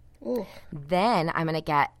 Ooh. Then I'm going to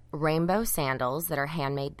get rainbow sandals that are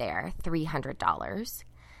handmade there, $300.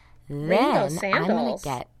 Rainbow sandals? I'm going to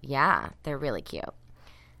get, they're really cute.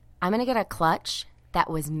 I'm going to get a clutch that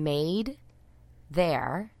was made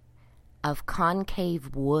there of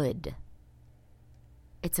concave wood.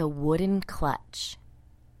 It's a wooden clutch.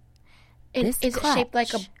 Is it shaped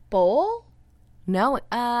like a bowl? No,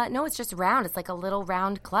 it's just round. It's like a little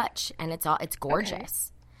round clutch, and it's gorgeous. Okay.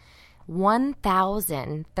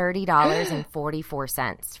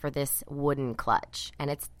 $1,030.44 for this wooden clutch, and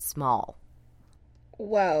it's small.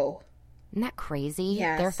 Whoa. Isn't that crazy?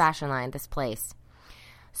 Yes. Their fashion line, this place.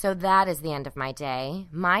 So that is the end of my day.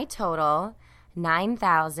 My total,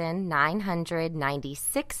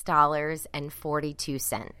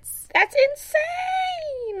 $9,996.42. That's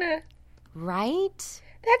insane. Right?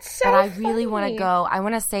 That's so But I funny. really want to go. I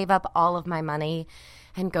want to save up all of my money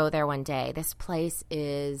and go there one day. This place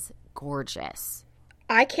is gorgeous.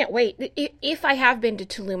 I can't wait. If I have been to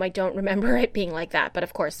Tulum, I don't remember it being like that. But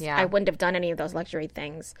of course, I wouldn't have done any of those luxury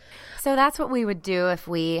things. So that's what we would do if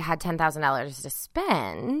we had $10,000 to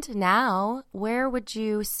spend. Now, where would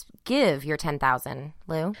you give your $10,000,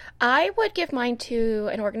 Lou? I would give mine to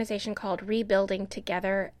an organization called Rebuilding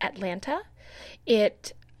Together Atlanta.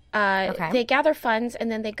 They gather funds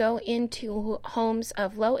and then they go into homes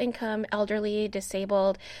of low-income, elderly,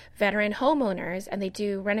 disabled, veteran homeowners, and they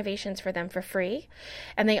do renovations for them for free.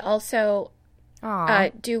 And they also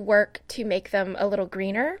do work to make them a little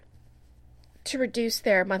greener to reduce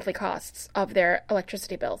their monthly costs of their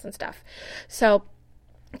electricity bills and stuff. So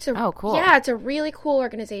cool. Yeah, it's a really cool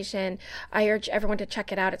organization. I urge everyone to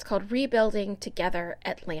check it out. It's called Rebuilding Together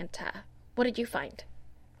Atlanta. What did you find?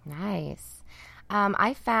 Nice.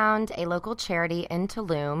 I found a local charity in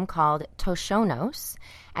Tulum called Toshonos,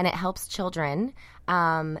 and it helps children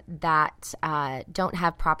that don't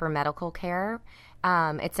have proper medical care.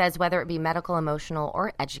 It says whether it be medical, emotional,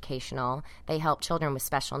 or educational, they help children with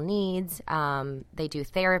special needs. They do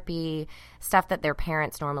therapy, stuff that their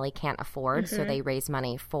parents normally can't afford, so they raise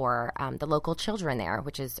money for the local children there,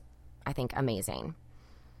 which is, I think, amazing.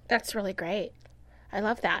 That's really great. I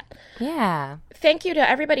love that. Yeah. Thank you to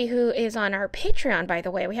everybody who is on our Patreon, by the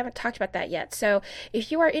way. We haven't talked about that yet. So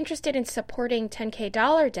if you are interested in supporting 10K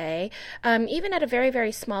Dollar Day, even at a very,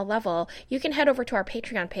 very small level, you can head over to our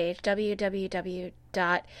Patreon page,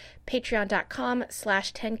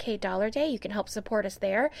 www.patreon.com/10K Dollar Day. You can help support us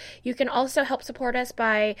there. You can also help support us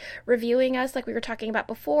by reviewing us like we were talking about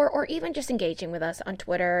before, or even just engaging with us on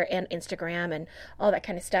Twitter and Instagram and all that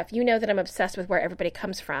kind of stuff. You know that I'm obsessed with where everybody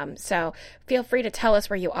comes from. So feel free to tell us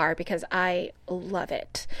where you are because I love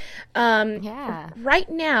it. Right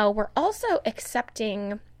now, we're also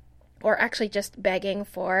accepting, or actually just begging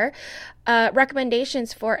for,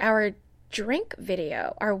 recommendations for our drink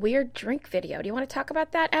video, our weird drink video. Do you want to talk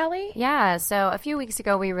about that, Allie? Yeah, so a few weeks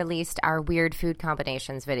ago we released our weird food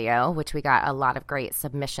combinations video, which we got a lot of great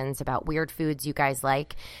submissions about weird foods you guys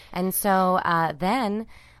like. And so then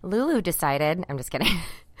Lulu decided, I'm just kidding,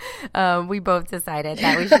 we both decided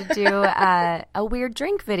that we should do a weird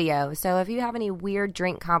drink video. So if you have any weird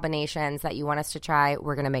drink combinations that you want us to try,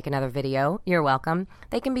 we're going to make another video. You're welcome.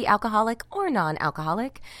 They can be alcoholic or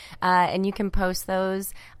non-alcoholic. And you can post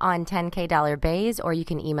those on 10K Dollar Bays, or you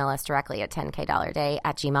can email us directly at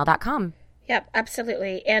 10kdollarday@gmail.com. Yep,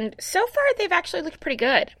 absolutely. And so far, they've actually looked pretty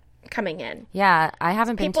good coming in. Yeah, I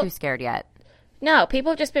haven't been too scared yet. No,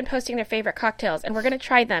 people have just been posting their favorite cocktails, and we're going to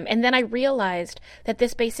try them. And then I realized that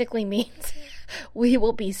this basically means we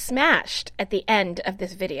will be smashed at the end of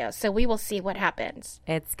this video. So we will see what happens.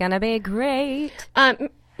 It's going to be great.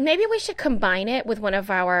 Maybe we should combine it with one of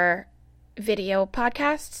our video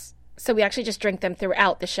podcasts. So we actually just drink them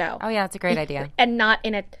throughout the show. Oh, yeah, that's a great idea. And not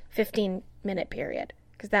in a 15-minute period,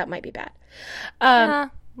 because that might be bad. I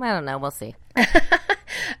don't know. We'll see.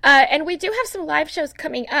 And we do have some live shows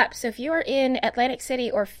coming up. So if you are in Atlantic City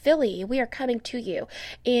or Philly, we are coming to you.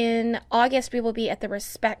 In August, we will be at the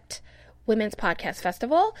Respect Women's Podcast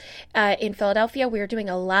Festival in Philadelphia. We are doing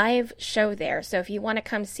a live show there. So if you want to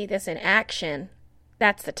come see this in action,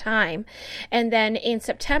 that's the time. And then in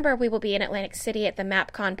September, we will be in Atlantic City at the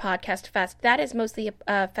MapCon Podcast Fest. That is mostly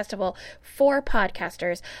a festival for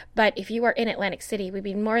podcasters. But if you are in Atlantic City, we'd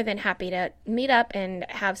be more than happy to meet up and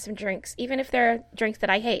have some drinks. Even if they're drinks that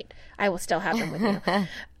I hate, I will still have them with you.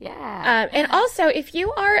 Yeah. And also, if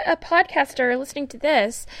you are a podcaster listening to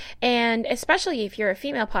this, and especially if you're a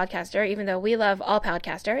female podcaster, even though we love all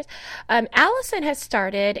podcasters, Alison has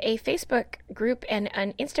started a Facebook group and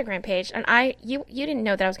an Instagram page. And you didn't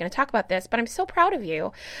know that I was going to talk about this, but I'm so proud of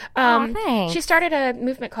you. Thanks. She started a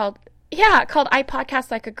movement called I Podcast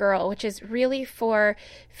Like a Girl, which is really for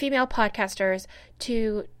female podcasters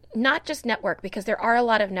to not just network, because there are a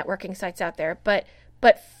lot of networking sites out there, but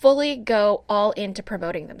fully go all into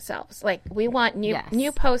promoting themselves. Like, we want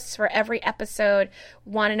new posts for every episode,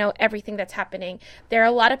 want to know everything that's happening. There are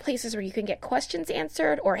a lot of places where you can get questions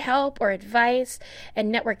answered or help or advice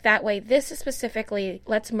and network that way. This is specifically,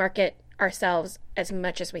 let's market ourselves as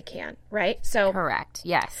much as we can, right? So correct.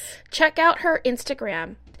 Yes. Check out her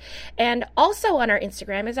Instagram. And also on our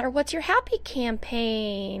Instagram is our What's Your Happy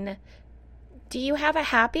campaign. Do you have a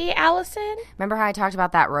happy, Alison? Remember how I talked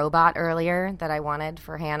about that robot earlier that I wanted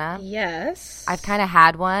for Hannah? Yes. I've kind of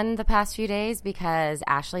had one the past few days because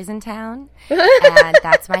Ashley's in town. And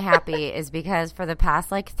that's my happy, is because for the past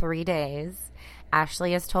 3 days,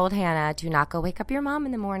 Ashley has told Hannah, do not go wake up your mom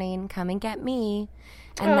in the morning. Come and get me.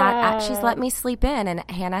 And she's let me sleep in. And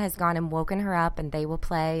Hannah has gone and woken her up, and they will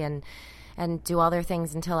play and do all their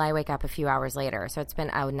things until I wake up a few hours later. So it's been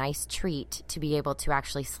a nice treat to be able to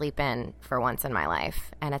actually sleep in for once in my life.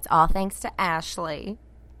 And it's all thanks to Ashley.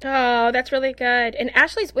 Oh, that's really good. And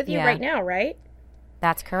Ashley's with you right now, right?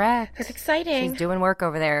 That's correct. That's exciting. She's doing work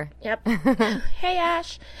over there. Yep. Hey,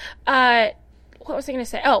 Ash. What was I going to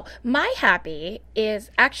say? Oh, my happy is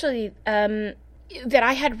actually that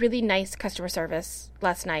I had really nice customer service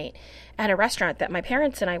last night at a restaurant that my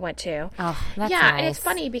parents and I went to. Oh, that's nice. And it's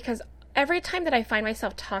funny because every time that I find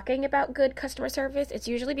myself talking about good customer service, it's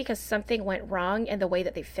usually because something went wrong in the way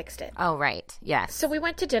that they fixed it. Oh, right. Yes. So we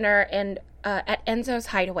went to dinner and at Enzo's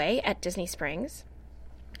Hideaway at Disney Springs.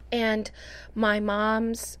 And my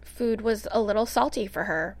mom's food was a little salty for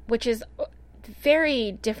her, which is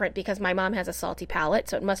very different because my mom has a salty palate,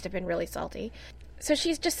 so it must have been really salty. So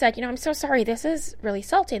she's just said, I'm so sorry, this is really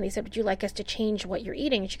salty. And they said, would you like us to change what you're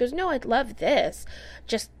eating? And she goes, no, I'd love this.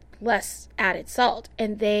 Just less added salt.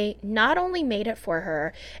 And they not only made it for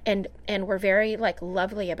her and were very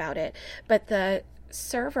lovely about it, but the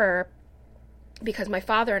server, because my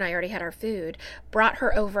father and I already had our food, brought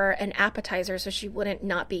her over an appetizer so she wouldn't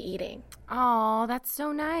not be eating. Oh, that's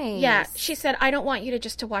so nice. Yeah, she said, I don't want you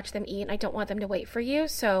to watch them eat. I don't want them to wait for you.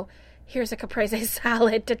 So here's a caprese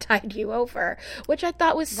salad to tide you over, which I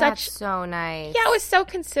thought was That's so nice. Yeah, it was so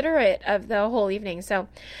considerate of the whole evening. So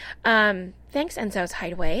thanks, Enzo's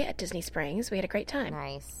Hideaway at Disney Springs. We had a great time.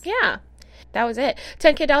 Nice. Yeah. That was it.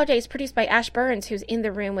 10K Dollar Day is produced by Ash Burns, who's in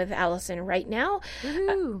the room with Alison right now.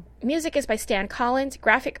 Music is by Stan Collins.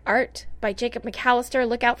 Graphic art by Jacob McAllister.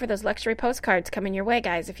 Look out for those luxury postcards coming your way,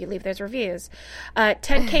 guys, if you leave those reviews.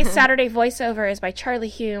 10K Saturday voiceover is by Charlie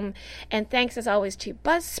Hume. And thanks, as always, to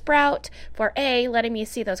Buzzsprout for A, letting me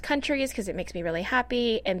see those countries because it makes me really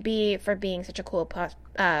happy, and B, for being such a cool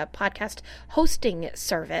podcast hosting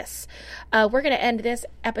service. We're going to end this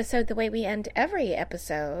episode the way we end every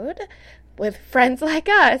episode, with friends like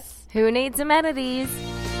us. Who needs amenities?